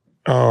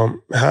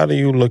 How do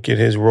you look at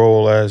his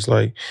role as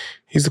like,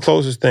 he's the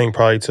closest thing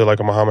probably to like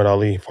a Muhammad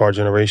Ali for our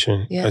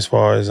generation, as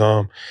far as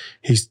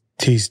he's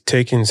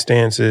taken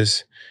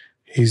stances.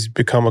 He's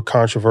become a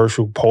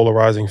controversial,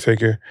 polarizing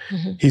figure.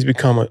 Mm-hmm. He's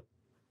become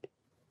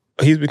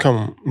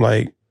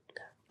like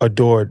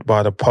adored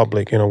by the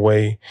public in a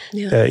way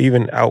that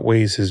even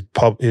outweighs his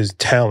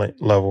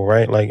talent level,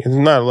 right? Like there's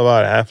not a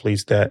lot of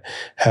athletes that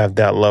have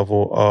that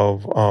level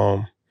of,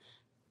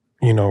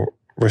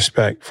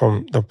 respect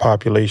from the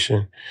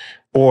population,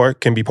 or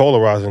can be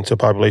polarizing to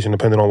population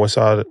depending on what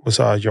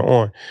side you're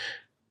on.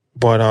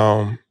 But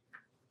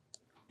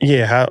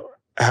how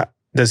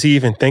does he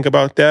even think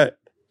about that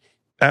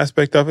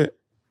aspect of it?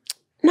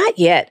 Not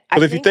yet.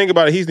 But if you think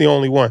about it, he's the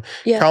only one.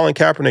 Yeah. Colin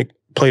Kaepernick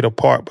played a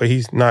part, but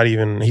he's not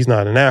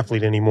an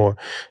athlete anymore.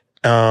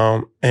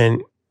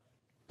 And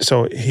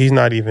so he's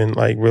not even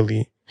like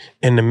really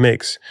in the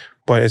mix.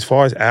 But as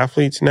far as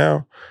athletes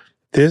now,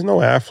 there's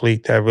no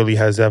athlete that really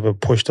has ever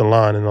pushed the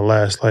line in the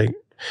last, like,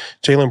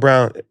 Jaylen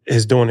Brown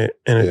is doing it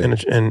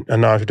in a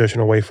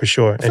non-traditional way for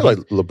sure. I feel like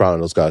LeBron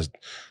and those guys,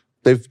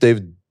 they've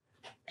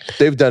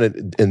done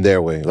it in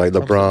their way. Like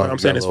LeBron. I'm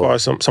saying as far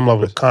as some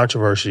level of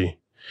controversy,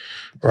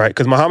 right?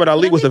 Because Muhammad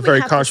Ali was a very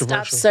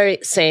controversial.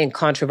 Stop saying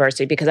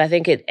controversy because I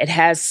think it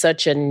has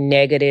such a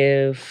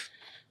negative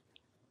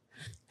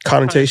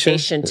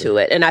connotation to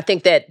it, and I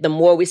think that the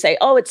more we say,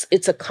 "Oh,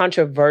 it's a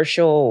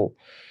controversial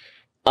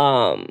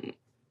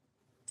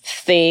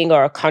thing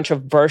or a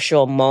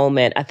controversial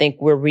moment," I think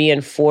we're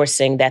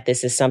reinforcing that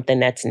this is something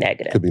that's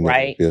negative,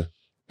 right? Yeah.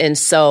 And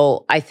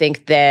so I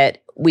think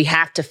that we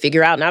have to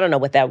figure out, and I don't know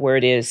what that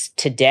word is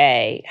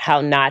today, how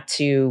not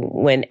to,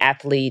 when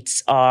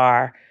athletes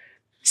are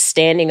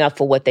standing up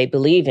for what they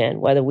believe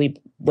in, whether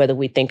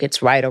we think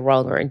it's right or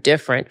wrong or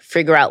indifferent,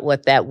 figure out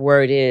what that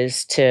word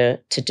is to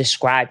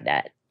describe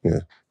that. Yeah.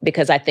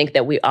 Because I think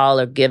that we all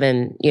are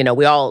given,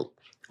 we all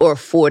are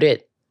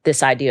afforded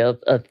this idea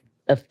of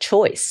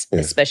choice,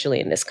 especially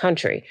in this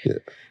country. Yeah.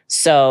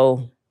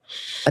 So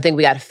I think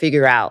we got to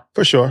figure out.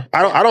 For sure.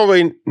 I don't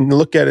really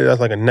look at it as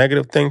like a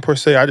negative thing per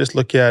se. I just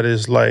look at it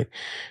as like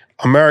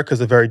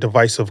America's a very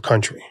divisive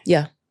country.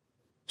 Yeah.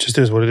 Just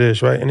is what it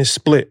is, right? And it's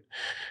split.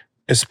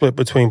 It's split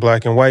between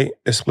black and white.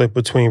 It's split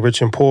between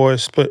rich and poor.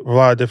 It's split a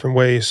lot of different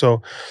ways.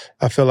 So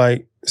I feel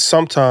like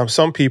sometimes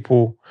some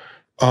people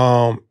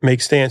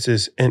make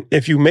stances. And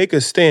if you make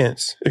a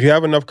stance, if you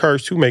have enough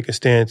courage to make a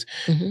stance,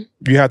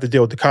 you have to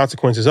deal with the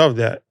consequences of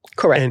that.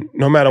 Correct. And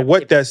no matter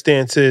what that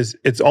stance is,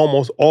 it's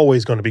almost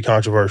always going to be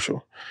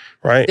controversial,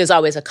 right? There's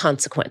always a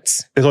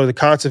consequence. There's always a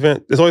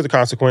consequence. There's always a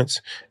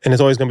consequence, and there's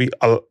always going to be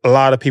a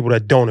lot of people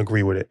that don't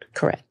agree with it.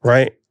 Correct.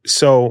 Right?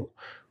 So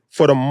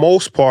for the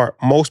most part,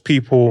 most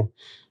people,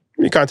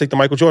 you kind of take the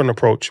Michael Jordan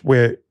approach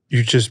where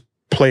you just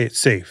play it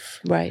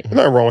safe. Right. There's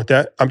nothing wrong with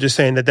that. I'm just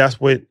saying that that's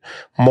what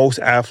most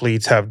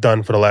athletes have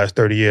done for the last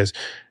 30 years.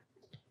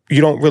 You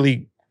don't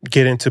really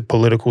get into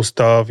political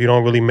stuff. You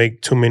don't really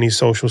make too many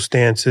social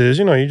stances.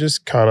 You know, you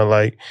just kind of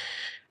like,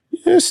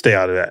 just stay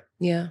out of that.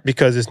 Yeah.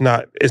 Because it's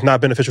not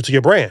beneficial to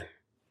your brand,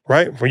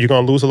 right? You're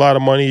going to lose a lot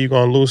of money. You're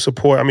going to lose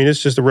support. I mean,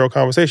 it's just a real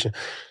conversation.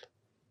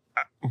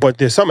 But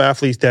there's some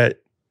athletes that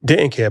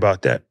didn't care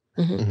about that.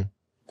 Mm-hmm.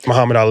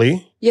 Muhammad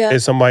Ali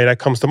is somebody that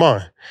comes to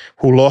mind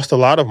who lost a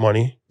lot of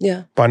money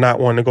by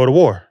not wanting to go to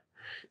war.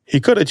 He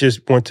could have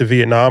just went to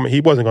Vietnam. He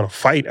wasn't going to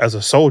fight as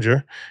a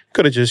soldier. He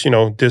could have just,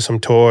 did some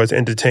tours,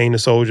 entertained the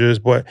soldiers.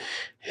 But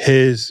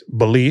his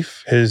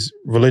belief, his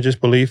religious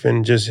belief,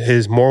 and just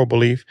his moral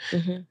belief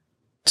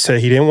said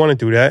he didn't want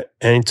to do that.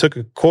 And he took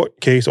a court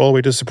case all the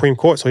way to the Supreme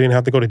Court so he didn't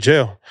have to go to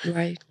jail.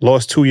 Right.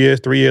 Lost 2 years,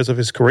 3 years of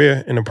his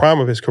career. In the prime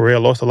of his career,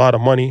 lost a lot of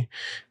money.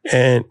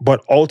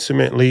 But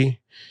ultimately,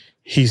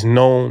 he's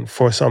known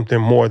for something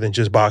more than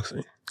just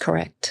boxing.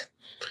 Correct.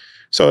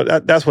 So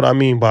that's what I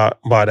mean by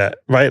that,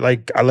 right?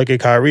 Like, I look at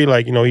Kyrie,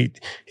 like, he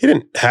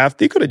didn't have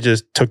to. He could have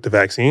just took the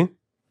vaccine.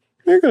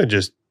 He could have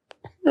just,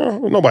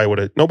 nobody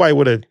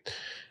would have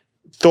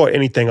thought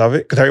anything of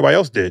it because everybody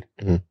else did.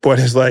 Mm-hmm. But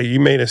it's like you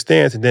made a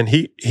stance, and then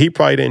he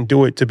probably didn't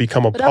do it to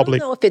become a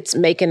public. I don't know if it's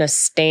making a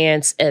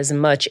stance as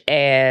much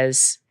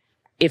as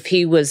if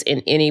he was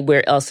in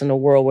anywhere else in the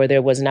world where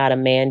there was not a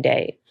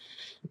mandate.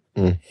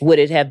 Would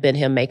it have been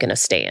him making a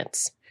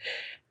stance?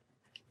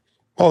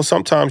 Well,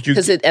 sometimes you...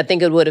 Because I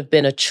think it would have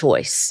been a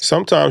choice.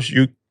 Sometimes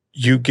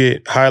you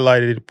get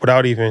highlighted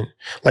without even...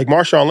 Like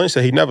Marshawn Lynch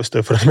said, he never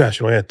stood for the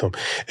national anthem.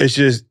 It's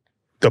just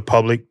the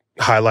public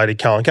highlighted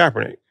Colin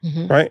Kaepernick,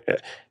 right?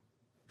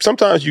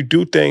 Sometimes you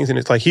do things and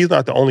it's like he's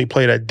not the only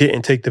player that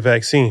didn't take the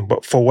vaccine,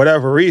 but for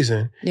whatever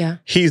reason,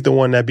 he's the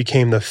one that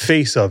became the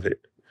face of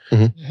it,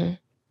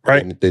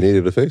 right? They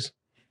needed a face.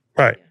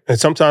 Right. And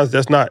sometimes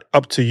that's not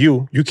up to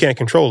you. You can't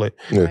control it.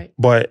 Yeah. Right.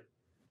 But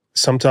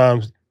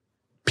sometimes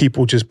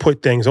people just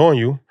put things on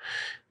you.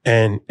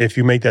 And if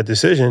you make that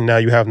decision, now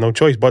you have no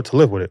choice but to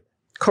live with it.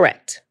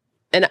 Correct.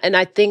 And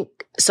I think,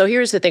 so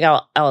here's the thing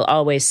I'll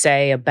always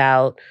say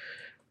about,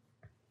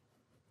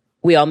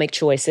 we all make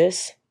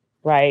choices,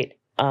 right?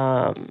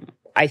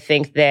 I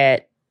think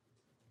that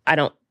I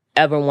don't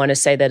ever want to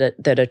say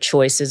that a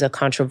choice is a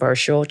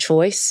controversial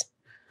choice.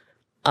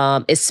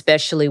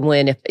 Especially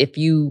when if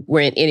you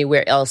were in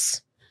anywhere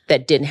else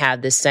that didn't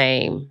have the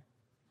same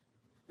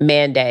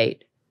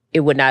mandate, it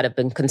would not have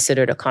been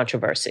considered a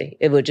controversy.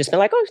 It would just be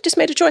like, oh, just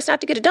made a choice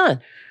not to get it done.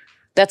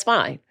 That's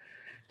fine.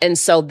 And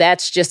so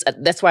that's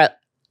why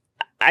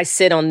I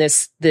sit on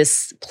this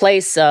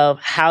place of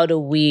how do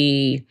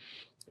we,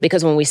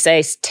 because when we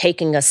say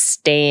taking a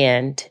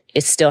stand,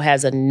 it still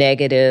has a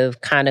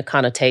negative kind of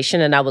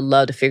connotation. And I would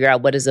love to figure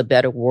out what is a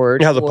better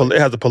word. It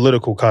has a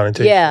political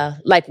connotation. Yeah.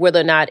 Like whether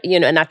or not,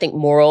 and I think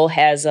moral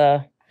has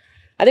I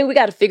think we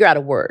got to figure out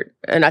a word.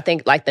 And I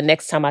think like the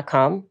next time I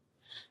come,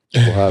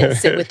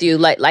 sit with you,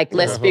 like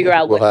let's figure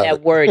out what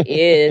that word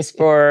is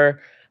for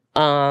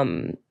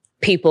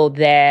people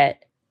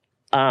that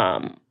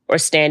are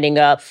standing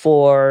up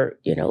for,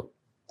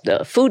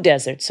 the food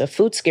deserts or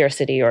food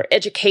scarcity or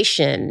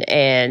education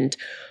and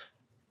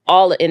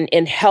all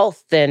in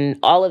health and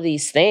all of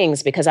these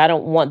things, because I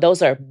don't want,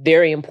 those are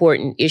very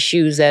important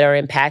issues that are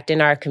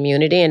impacting our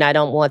community. And I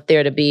don't want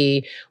there to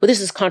be, well,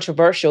 this is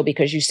controversial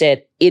because you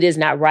said it is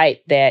not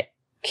right that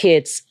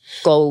kids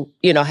go,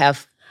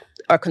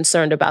 are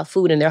concerned about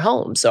food in their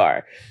homes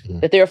or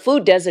that there are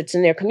food deserts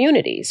in their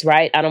communities,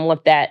 right? I don't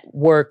want that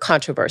word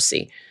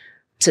controversy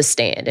to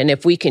stand. And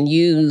if we can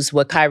use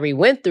what Kyrie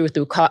went through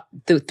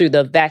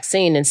the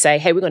vaccine and say,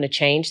 hey, we're going to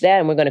change that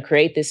and we're going to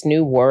create this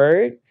new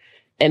word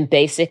and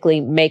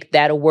basically make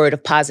that a word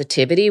of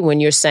positivity when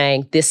you're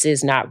saying this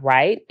is not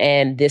right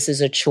and this is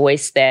a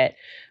choice that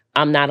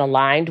I'm not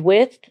aligned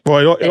with.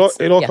 Well,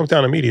 it all comes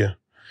down to media.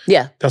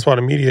 Yeah. That's why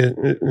the media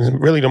is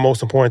really the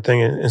most important thing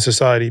in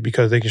society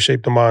because they can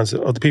shape the minds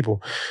of the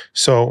people.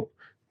 So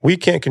we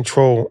can't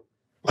control,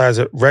 as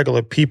a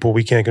regular people,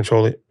 we can't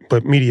control it,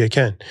 but media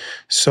can.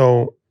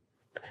 So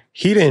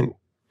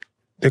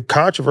the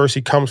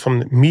controversy comes from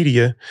the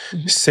media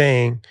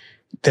saying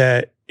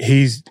that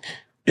he's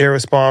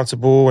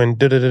irresponsible and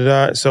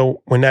da-da-da-da.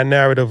 So when that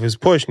narrative is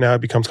pushed, now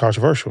it becomes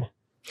controversial.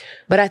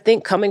 But I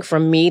think coming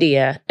from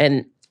media,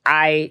 and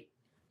I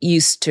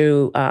used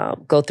to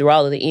go through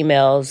all of the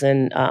emails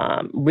and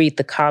read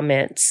the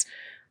comments,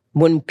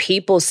 when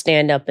people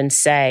stand up and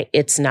say,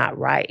 it's not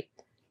right,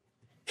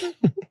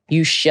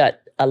 you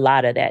shut a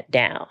lot of that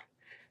down.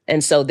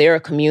 And so there are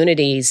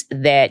communities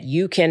that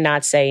you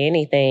cannot say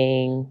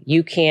anything.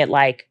 You can't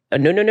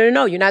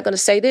no, you're not going to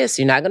say this.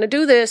 You're not going to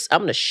do this. I'm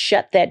going to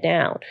shut that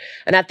down.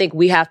 And I think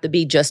we have to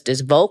be just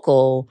as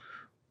vocal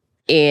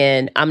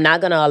And I'm not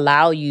going to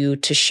allow you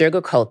to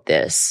sugarcoat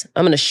this.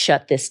 I'm going to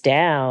shut this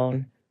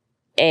down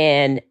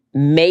and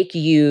make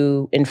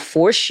you and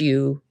force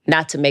you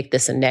not to make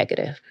this a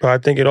negative. But I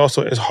think it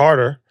also is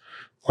harder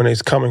when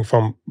it's coming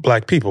from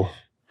Black people.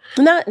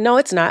 No,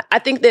 it's not. I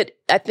think,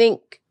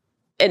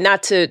 and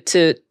not to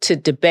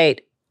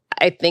debate,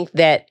 I think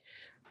that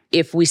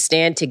if we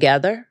stand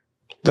together.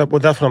 That's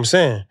what I'm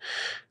saying.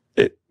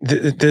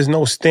 There's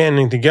no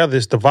standing together,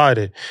 it's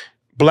divided.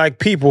 Black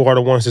people are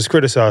the ones that's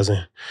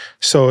criticizing.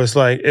 So it's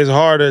like, it's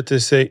harder to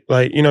say,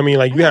 like, you know what I mean?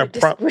 Like, you have...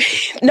 I have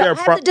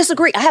to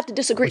disagree. I have to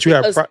disagree. But you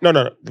have... No.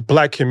 The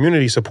Black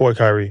community support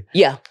Kyrie.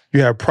 Yeah.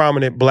 You have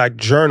prominent Black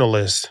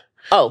journalists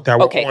that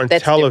were on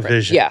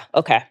television. Different. Yeah,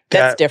 okay.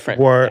 That's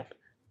different. Were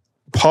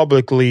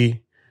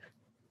publicly,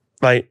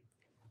 like,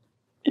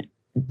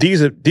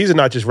 these are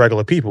not just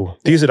regular people.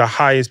 These are the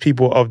highest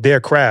people of their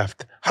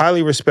craft,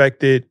 highly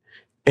respected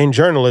in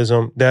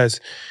journalism, that's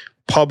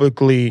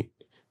publicly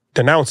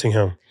denouncing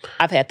him.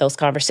 I've had those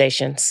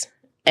conversations,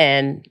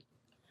 and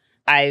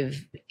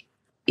I've,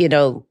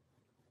 and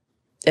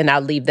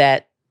I'll leave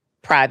that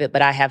private,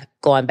 but I have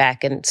gone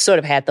back and sort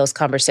of had those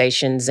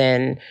conversations,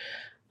 and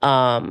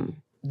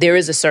there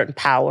is a certain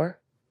power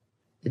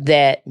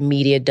that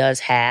media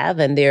does have,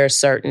 and there are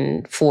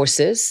certain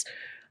forces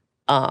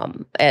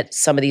at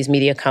some of these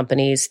media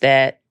companies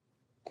that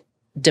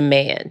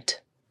demand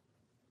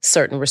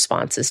certain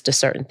responses to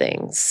certain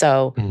things.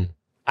 So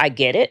I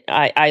get it.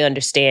 I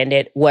understand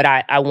it. What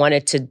I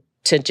wanted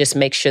to just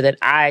make sure that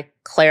I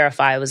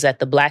clarify was that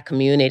the Black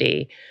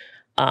community,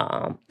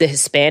 the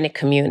Hispanic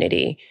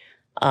community,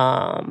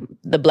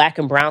 the Black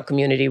and brown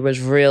community was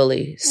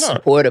really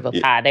supportive of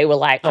Kai. They were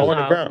like,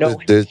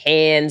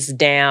 hands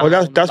down.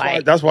 Well,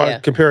 that's why I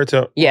compare it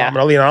to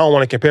Muhammad Ali. And I don't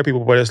want to compare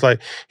people, but it's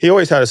like, he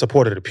always had the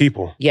support of the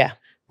people. Yeah.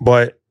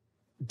 But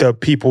the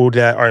people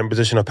that are in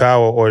position of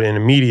power or in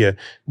the media,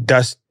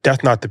 that's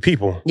not the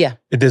people. Yeah.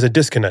 There's a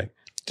disconnect.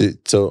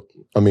 So,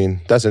 I mean,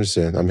 that's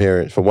interesting.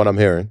 From what I'm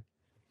hearing,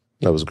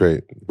 that was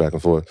great, back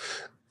and forth.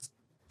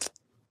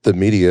 The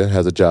media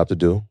has a job to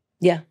do.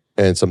 Yeah.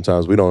 And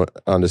sometimes we don't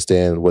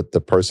understand what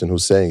the person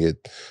who's saying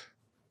it,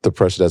 the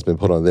pressure that's been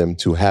put on them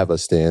to have a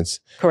stance.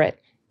 Correct.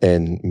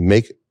 And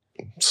make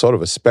sort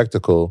of a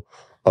spectacle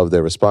of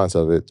their response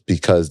of it,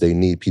 because they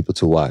need people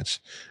to watch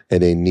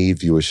and they need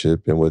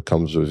viewership. And what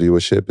comes with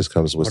viewership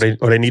comes with...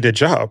 Or they need a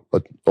job.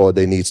 Or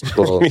they need,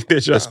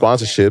 the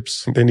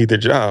sponsorships. They need their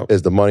job.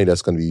 Is the money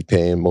that's going to be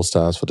paying most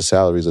times for the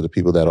salaries of the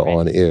people that are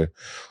on the air.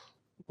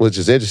 Which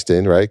is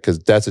interesting, right? Because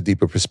that's a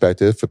deeper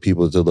perspective for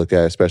people to look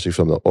at, especially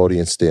from the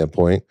audience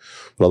standpoint.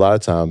 But a lot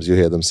of times you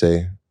hear them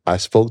say, I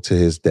spoke to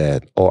his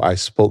dad, or I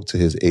spoke to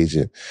his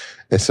agent.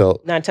 And so...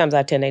 9 times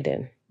out of 10, they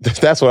didn't.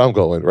 That's what I'm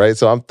going, right?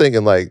 So I'm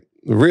thinking like,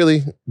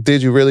 really?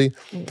 Did you really?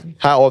 Mm-hmm.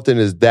 How often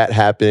is that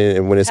happening,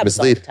 and when it's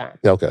misleading?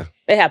 Okay.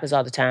 It happens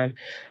all the time.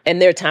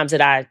 And there are times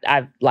that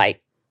I've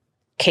like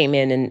came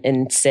in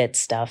and said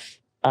stuff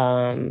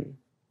and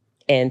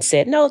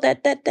said, no,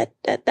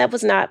 that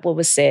was not what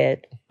was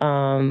said.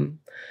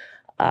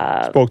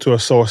 Spoke to a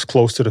source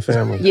close to the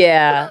family.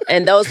 Yeah.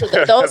 And those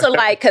are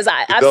like, because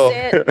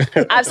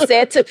I've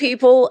said to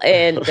people,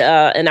 and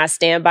I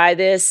stand by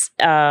this,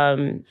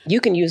 you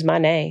can use my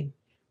name.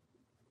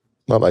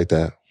 Not like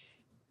that.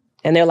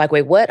 And they're like,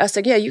 wait, what? I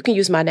said, yeah, you can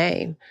use my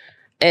name.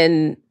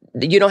 And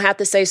you don't have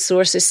to say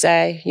sources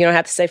say. You don't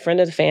have to say friend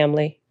of the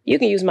family. You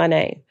can use my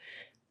name.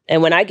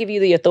 And when I give you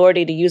the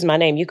authority to use my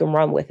name, you can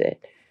run with it.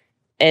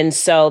 And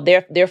so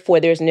therefore,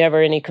 there's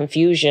never any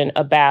confusion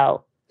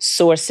about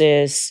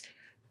sources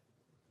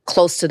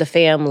close to the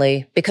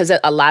family, because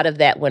a lot of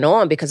that went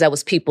on because that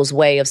was people's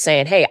way of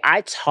saying, hey,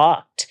 I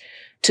talked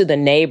to the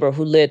neighbor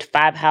who lived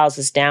 5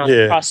 houses down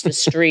across the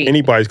street.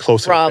 Anybody's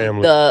close to the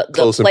family. From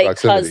the late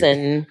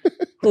cousin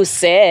who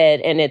said,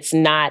 and it's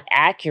not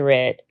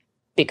accurate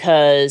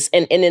because,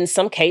 and in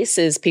some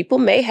cases, people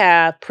may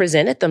have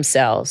presented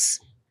themselves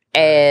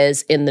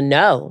as in the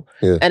know.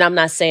 Yeah. And I'm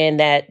not saying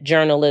that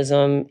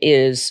journalism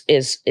is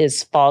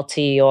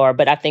faulty,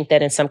 but I think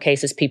that in some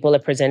cases, people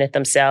have presented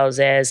themselves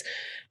as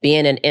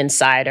being an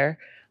insider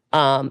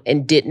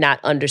and did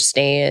not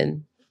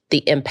understand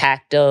the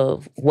impact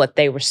of what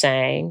they were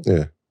saying.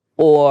 Yeah.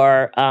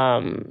 Or,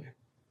 I'm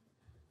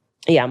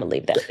going to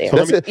leave that there. I'm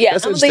going to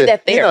leave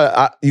that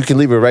there. You can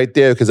leave it right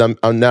there because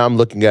I'm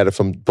looking at it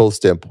from both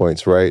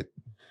standpoints, right?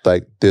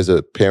 Like there's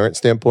a parent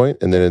standpoint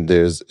and then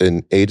there's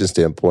an agent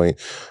standpoint.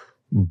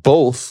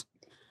 Both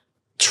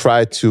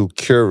try to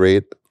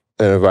curate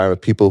an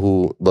environment, people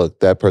who, look,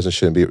 that person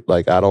shouldn't be,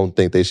 like, I don't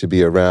think they should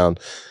be around.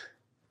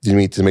 You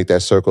need to make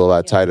that circle a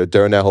lot tighter.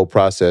 During that whole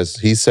process,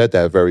 he said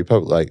that very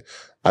public, like,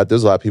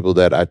 there's a lot of people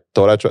that I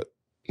thought I tried.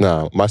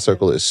 No, my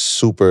circle is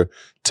super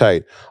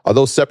tight. Are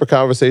those separate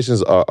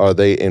conversations or are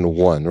they in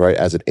one, right?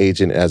 As an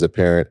agent, as a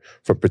parent,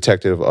 from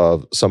protective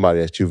of somebody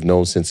that you've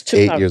known since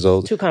 8 years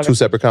old? Two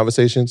separate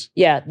conversations?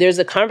 Yeah, there's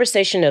a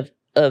conversation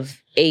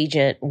of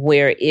agent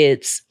where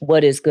it's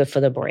what is good for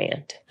the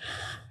brand.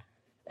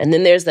 And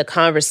then there's the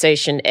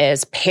conversation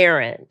as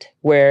parent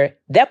where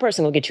that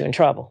person will get you in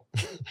trouble.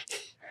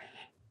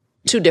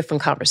 two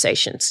different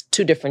conversations,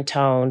 two different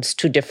tones,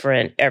 two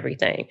different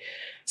everything.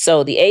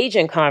 So the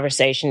agent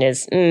conversation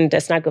is,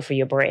 that's not good for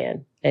your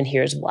brand. And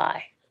here's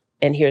why.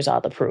 And here's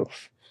all the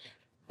proof.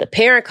 The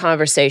parent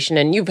conversation,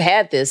 and you've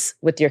had this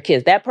with your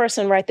kids, that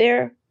person right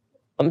there,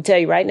 I'm going to tell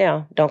you right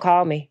now, don't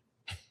call me.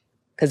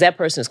 Because that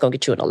person is going to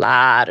get you in a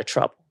lot of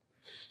trouble.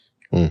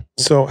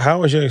 So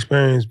how was your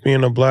experience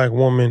being a Black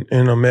woman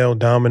in a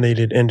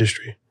male-dominated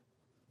industry?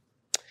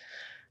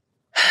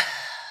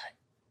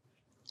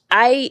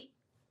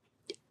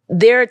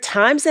 There are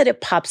times that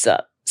it pops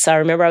up. So I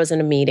remember I was in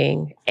a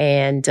meeting,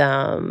 and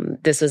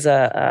this was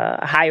a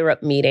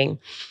higher-up meeting,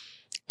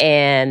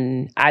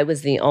 and I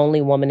was the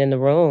only woman in the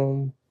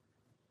room,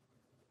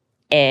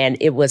 and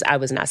I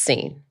was not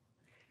seen.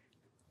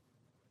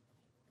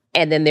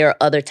 And then there are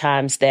other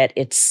times that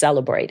it's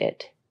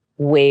celebrated,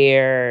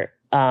 where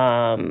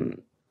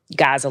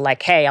guys are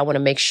like, hey, I want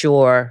to make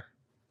sure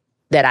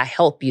that I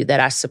help you, that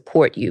I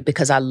support you,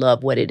 because I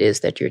love what it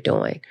is that you're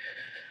doing.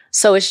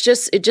 So it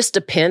just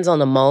depends on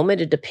the moment.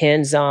 It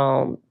depends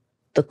on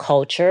the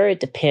culture. It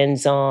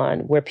depends on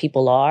where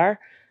people are,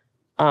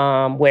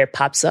 where it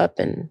pops up,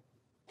 and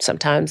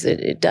sometimes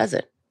it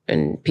doesn't.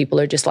 And people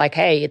are just like,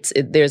 hey,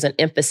 there's an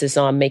emphasis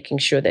on making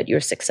sure that you're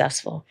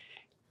successful.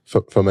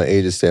 From an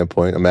agent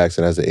standpoint, I'm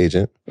acting as an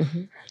agent.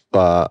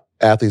 Mm-hmm.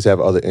 Athletes have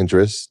other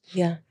interests.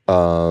 Yeah.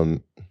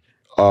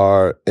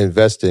 Are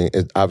investing,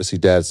 obviously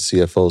dad's the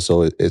CFO,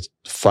 so it's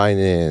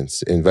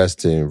finance,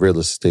 investing, real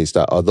estate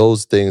stuff. Are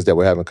those things that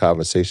we're having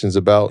conversations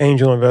about?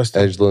 Angel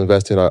investing. Angel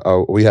investing,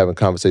 are we having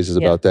conversations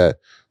about that?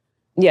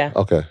 Yeah.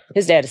 Okay.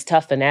 His dad is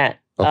tough in that.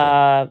 Okay.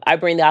 I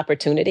bring the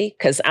opportunity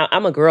because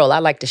I'm a girl. I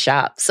like to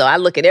shop. So I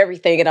look at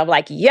everything and I'm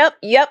like, yep.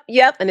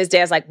 And his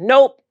dad's like,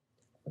 nope.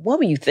 What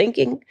were you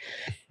thinking?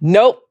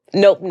 Nope.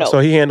 So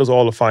he handles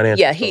all the finance.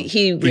 Yeah,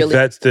 he really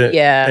vets the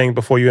thing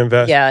before you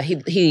invest. Yeah,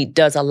 he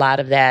does a lot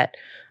of that.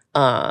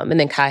 And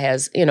then Kai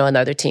has,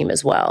 another team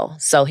as well.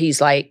 So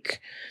he's like,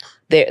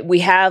 we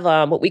have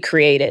what we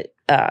created,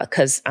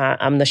 because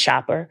I'm the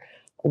shopper,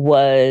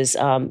 was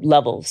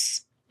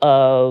levels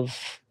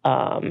of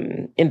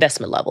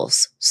investment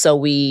levels. So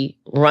we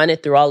run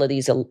it through all of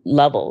these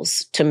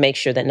levels to make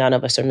sure that none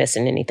of us are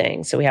missing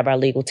anything. So we have our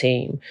legal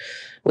team.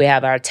 We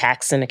have our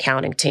tax and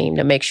accounting team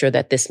to make sure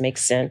that this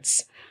makes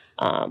sense.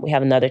 We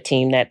have another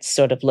team that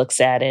sort of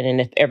looks at it, and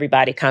if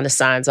everybody kind of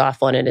signs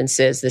off on it and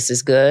says this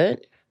is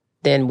good,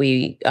 then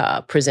we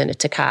present it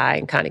to Kai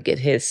and kind of get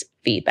his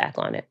feedback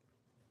on it.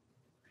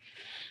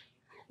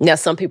 Now,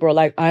 some people are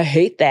like, I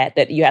hate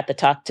that you have to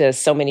talk to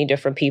so many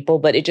different people,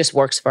 but it just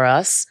works for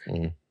us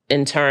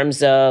in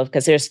terms of,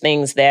 because there's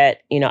things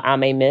that, I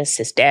may miss,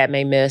 his dad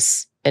may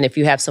miss, and if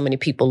you have so many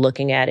people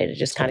looking at it, it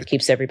just kind of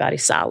keeps everybody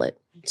solid.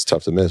 It's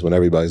tough to miss when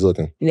everybody's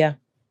looking. Yeah.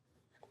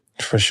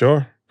 For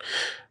sure.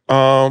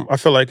 I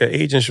feel like an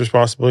agent's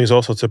responsibility is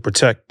also to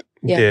protect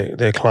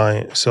their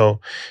client. So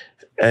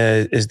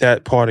is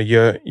that part of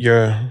your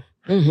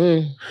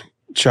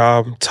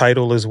job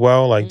title as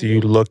well? Like, do you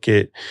look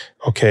at,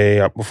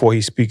 okay, before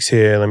he speaks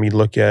here, let me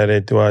look at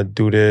it. Do I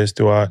do this?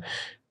 Do I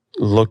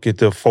look at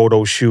the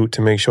photo shoot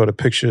to make sure the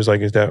pictures,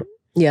 like, is that?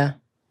 Yeah.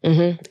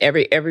 Mm-hmm.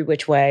 Every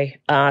which way.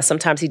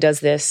 Sometimes he does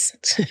this.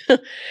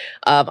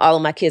 All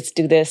of my kids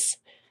do this.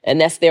 And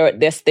that's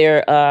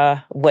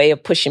their way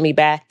of pushing me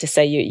back to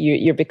say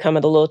you're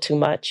becoming a little too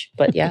much.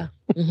 But yeah,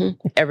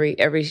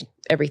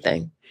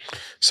 everything.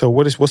 So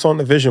what's on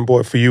the vision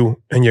board for you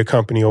and your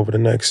company over the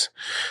next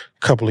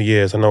couple of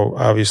years? I know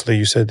obviously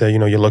you said that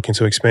you're looking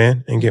to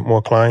expand and get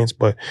more clients,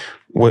 but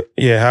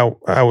how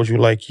would you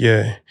like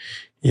your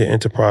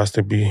enterprise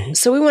to be?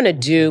 So we want to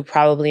do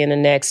probably in the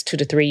next 2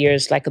 to 3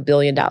 years like $1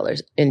 billion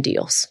in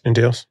deals. In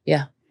deals?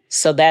 Yeah.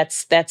 So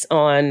that's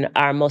on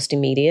our most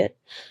immediate.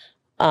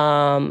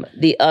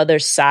 The other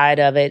side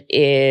of it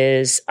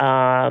is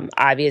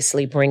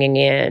obviously bringing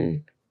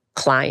in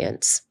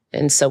clients.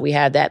 And so we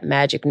have that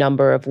magic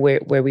number of where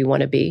we want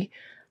to be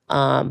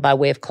by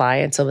way of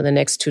clients over the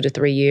next 2 to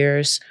 3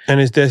 years. And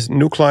is this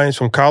new clients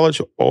from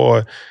college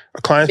or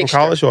clients from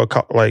college or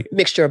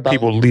mixture of both.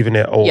 People leaving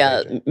their old?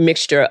 Yeah,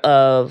 mixture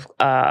of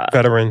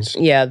veterans.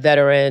 Yeah,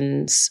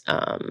 veterans,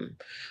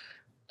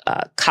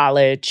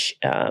 college,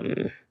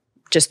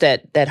 just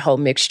that whole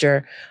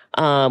mixture.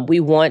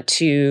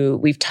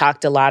 We've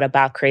talked a lot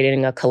about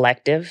creating a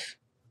collective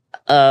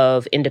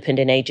of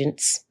independent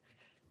agents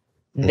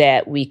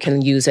that we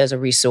can use as a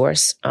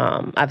resource.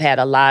 I've had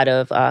a lot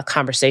of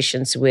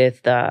conversations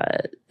with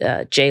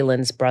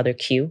Jalen's brother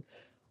Q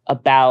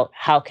about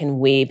how can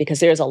we, because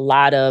there's a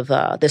lot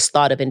of this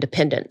thought of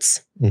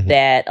independence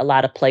that a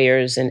lot of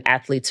players and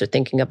athletes are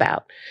thinking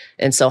about.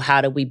 And so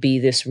how do we be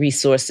this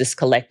resource, this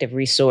collective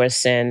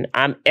resource? And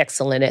I'm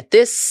excellent at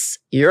this,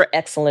 you're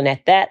excellent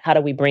at that. How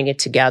do we bring it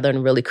together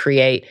and really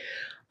create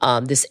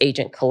this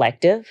agent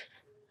collective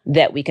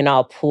that we can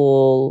all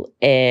pull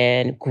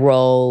and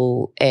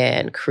grow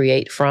and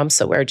create from?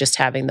 So we're just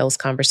having those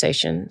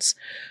conversations.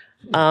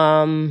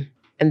 And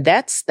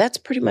that's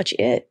pretty much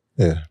it.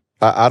 Yeah.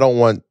 I don't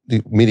want,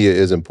 media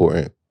is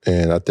important.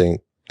 And I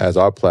think as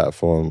our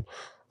platform,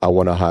 I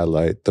want to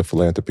highlight the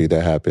philanthropy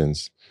that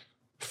happens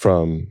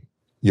from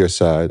your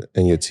side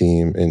and your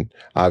team. And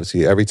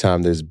obviously, every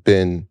time there's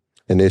been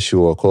an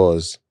issue or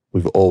cause,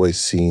 we've always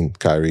seen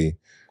Kyrie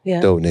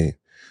donate.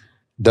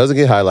 Doesn't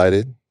get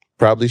highlighted,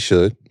 probably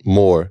should,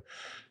 more.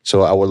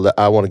 So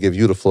I want to give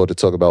you the floor to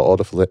talk about all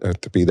the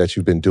philanthropy that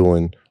you've been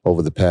doing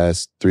over the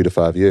past 3 to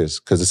 5 years,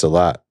 because it's a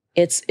lot.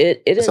 It's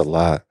a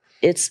lot.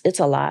 It's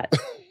a lot.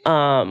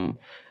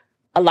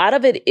 A lot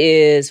of it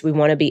is we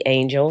want to be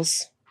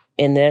angels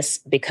in this,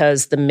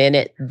 because the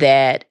minute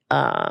that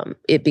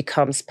it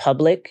becomes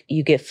public,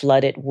 you get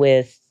flooded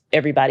with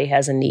everybody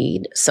has a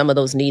need. Some of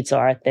those needs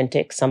are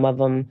authentic. Some of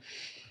them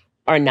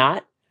are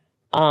not.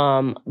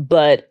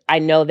 But I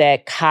know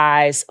that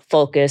Kai's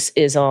focus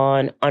is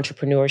on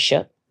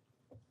entrepreneurship,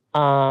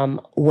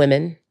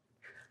 women,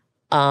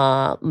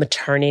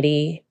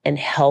 maternity and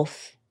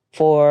health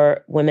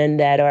for women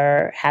that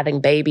are having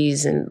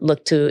babies and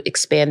look to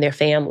expand their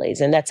families.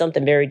 And that's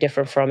something very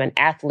different from an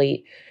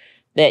athlete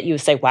that you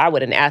would say, why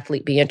would an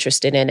athlete be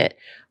interested in it?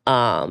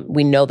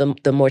 We know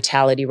the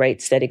mortality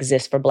rates that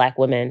exist for Black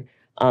women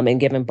in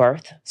giving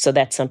birth. So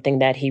that's something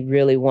that he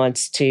really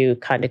wants to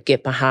kind of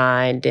get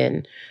behind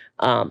and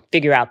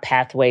figure out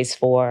pathways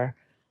for.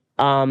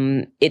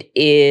 It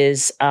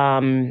is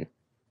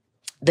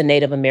the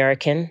Native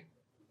American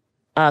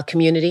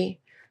community.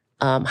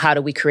 How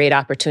do we create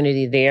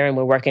opportunity there? And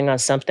we're working on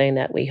something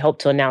that we hope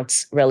to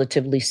announce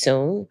relatively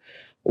soon,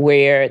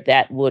 where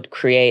that would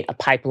create a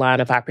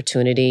pipeline of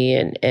opportunity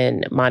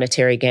and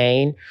monetary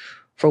gain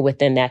for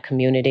within that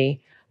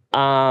community.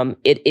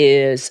 It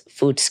is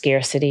food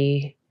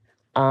scarcity,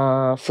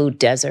 food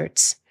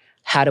deserts.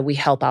 How do we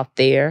help out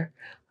there?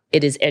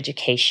 It is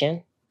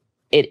education.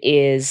 It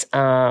is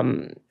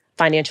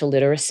financial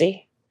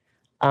literacy.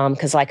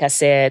 Because like I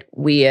said,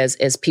 we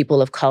as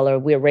people of color,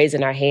 we're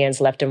raising our hands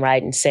left and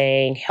right and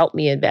saying, help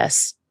me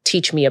invest,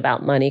 teach me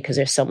about money, because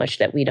there's so much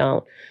that we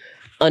don't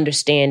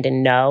understand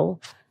and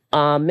know.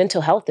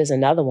 Mental health is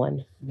another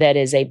one that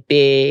is a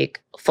big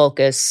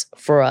focus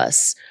for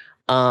us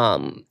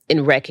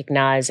in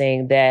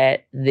recognizing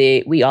that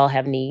we all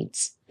have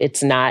needs.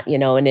 It's not,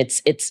 and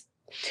it's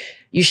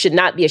you should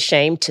not be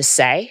ashamed to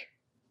say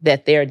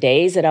that there are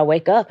days that I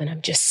wake up and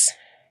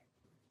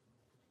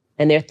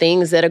and there are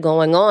things that are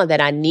going on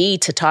that I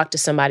need to talk to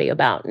somebody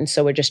about. And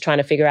so we're just trying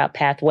to figure out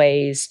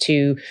pathways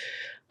to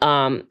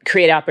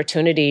create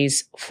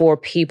opportunities for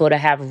people to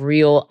have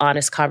real,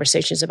 honest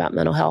conversations about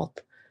mental health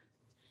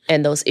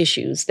and those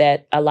issues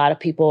that a lot of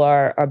people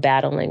are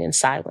battling in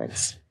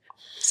silence.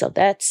 So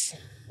that's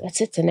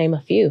it, to name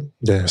a few.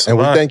 Yeah, and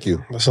we thank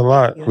you. That's a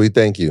lot. We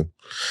thank you,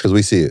 because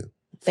we see it.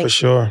 For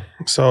sure.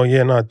 So,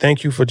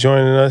 thank you for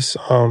joining us.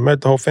 Met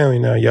the whole family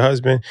now. Your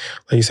husband,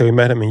 like you said, we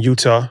met him in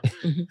Utah.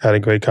 Had a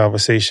great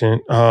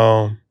conversation.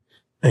 And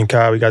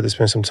Kai, we got to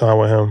spend some time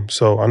with him.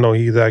 So I know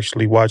he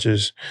actually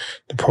watches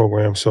the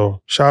program.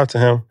 So shout out to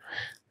him.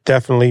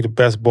 Definitely the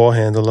best ball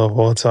handler of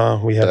all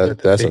time. We have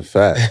that's a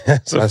fact.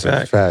 That's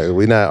a fact.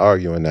 We're not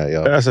arguing that,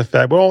 yo. That's a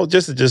fact. But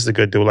just a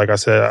good dude. Like I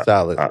said,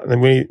 solid.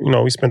 We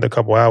spent a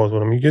couple hours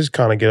with him. You just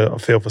kind of get a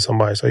feel for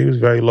somebody. So he was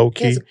very low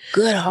key,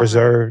 good heart,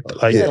 reserved,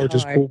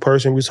 just cool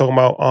person. We was talking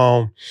about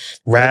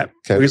rap.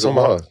 We was talking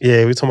about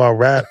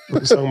rap. We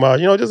was talking about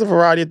just a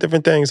variety of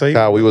different things. So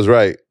Kyle, we was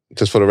right.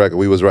 Just for the record,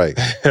 we was right.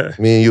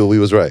 Me and you, we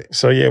was right.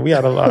 So we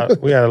had a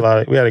lot. We had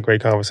a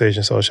great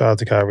conversation. So shout out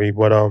to Kyrie.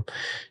 But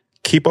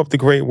keep up the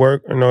great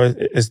work.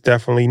 It's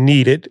definitely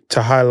needed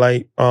to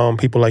highlight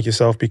people like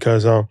yourself,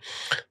 because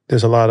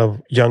there's a lot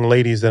of young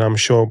ladies that I'm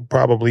sure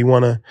probably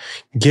want to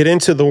get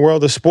into the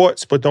world of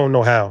sports but don't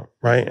know how,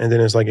 right? And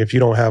then it's like, if you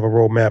don't have a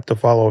roadmap to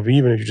follow,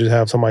 even if you just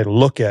have somebody to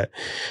look at,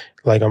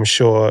 like I'm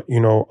sure,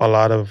 a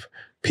lot of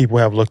people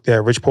have looked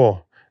at Rich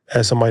Paul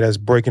as somebody that's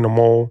breaking the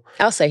mold.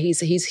 I'll say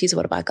he's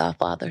one of my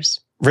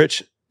godfathers.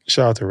 Rich.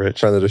 Shout out to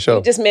Rich. Friend of the show.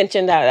 You just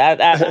mentioned that.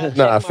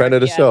 Friend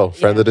of the show.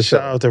 Friend of the show.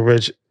 Shout out to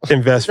Rich.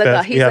 Invest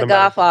Fest. He's a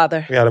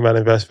godfather. We had him at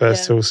Invest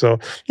Fest too. So,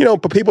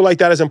 but people like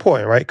that is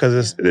important, right?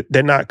 Because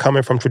they're not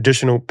coming from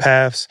traditional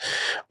paths.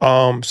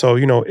 So,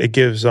 it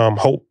gives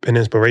hope and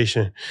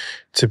inspiration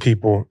to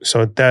people.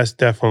 So that's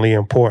definitely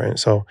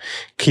important. So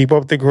keep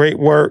up the great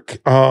work.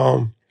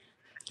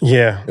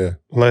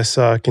 Let's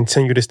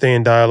continue to stay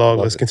in dialogue.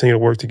 Let's continue to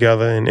work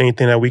together. And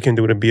anything that we can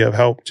do to be of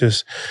help,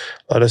 just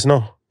let us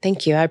know.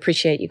 Thank you. I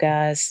appreciate you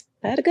guys.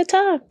 I had a good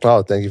time.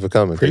 Oh, thank you for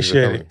coming.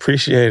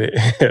 Appreciate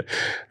it.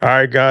 All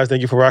right, guys.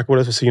 Thank you for rocking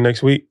with us. We'll see you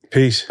next week.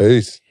 Peace.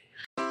 The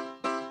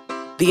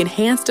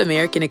Enhanced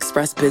American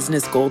Express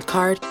Business Gold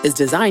Card is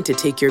designed to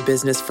take your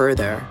business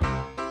further.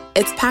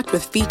 It's packed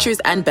with features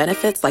and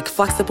benefits like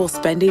flexible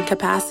spending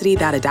capacity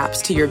that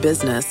adapts to your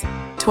business,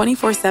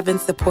 24/7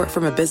 support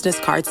from a business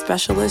card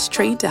specialist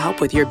trained to help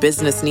with your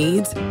business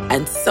needs,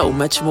 and so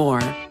much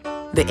more.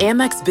 The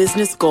Amex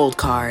Business Gold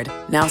Card,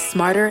 now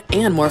smarter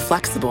and more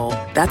flexible.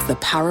 That's the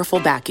powerful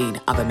backing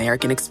of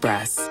American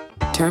Express.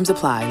 Terms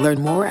apply.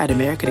 Learn more at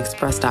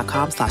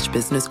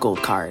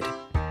americanexpress.com/businessgoldcard.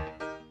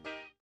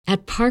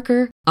 At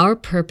Parker, our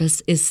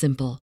purpose is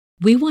simple.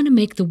 We want to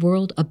make the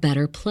world a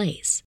better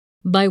place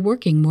by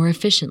working more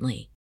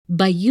efficiently,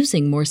 by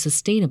using more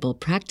sustainable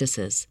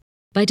practices,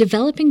 By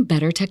developing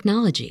better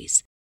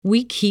technologies,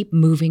 we keep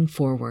moving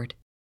forward.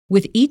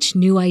 With each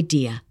new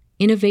idea,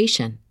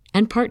 innovation,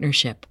 and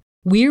partnership,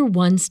 we're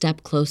one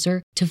step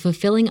closer to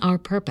fulfilling our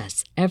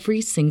purpose every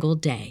single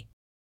day.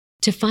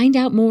 To find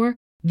out more,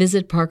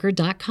 visit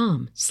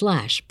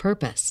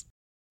parker.com/purpose.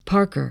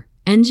 Parker,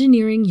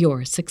 engineering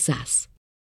your success.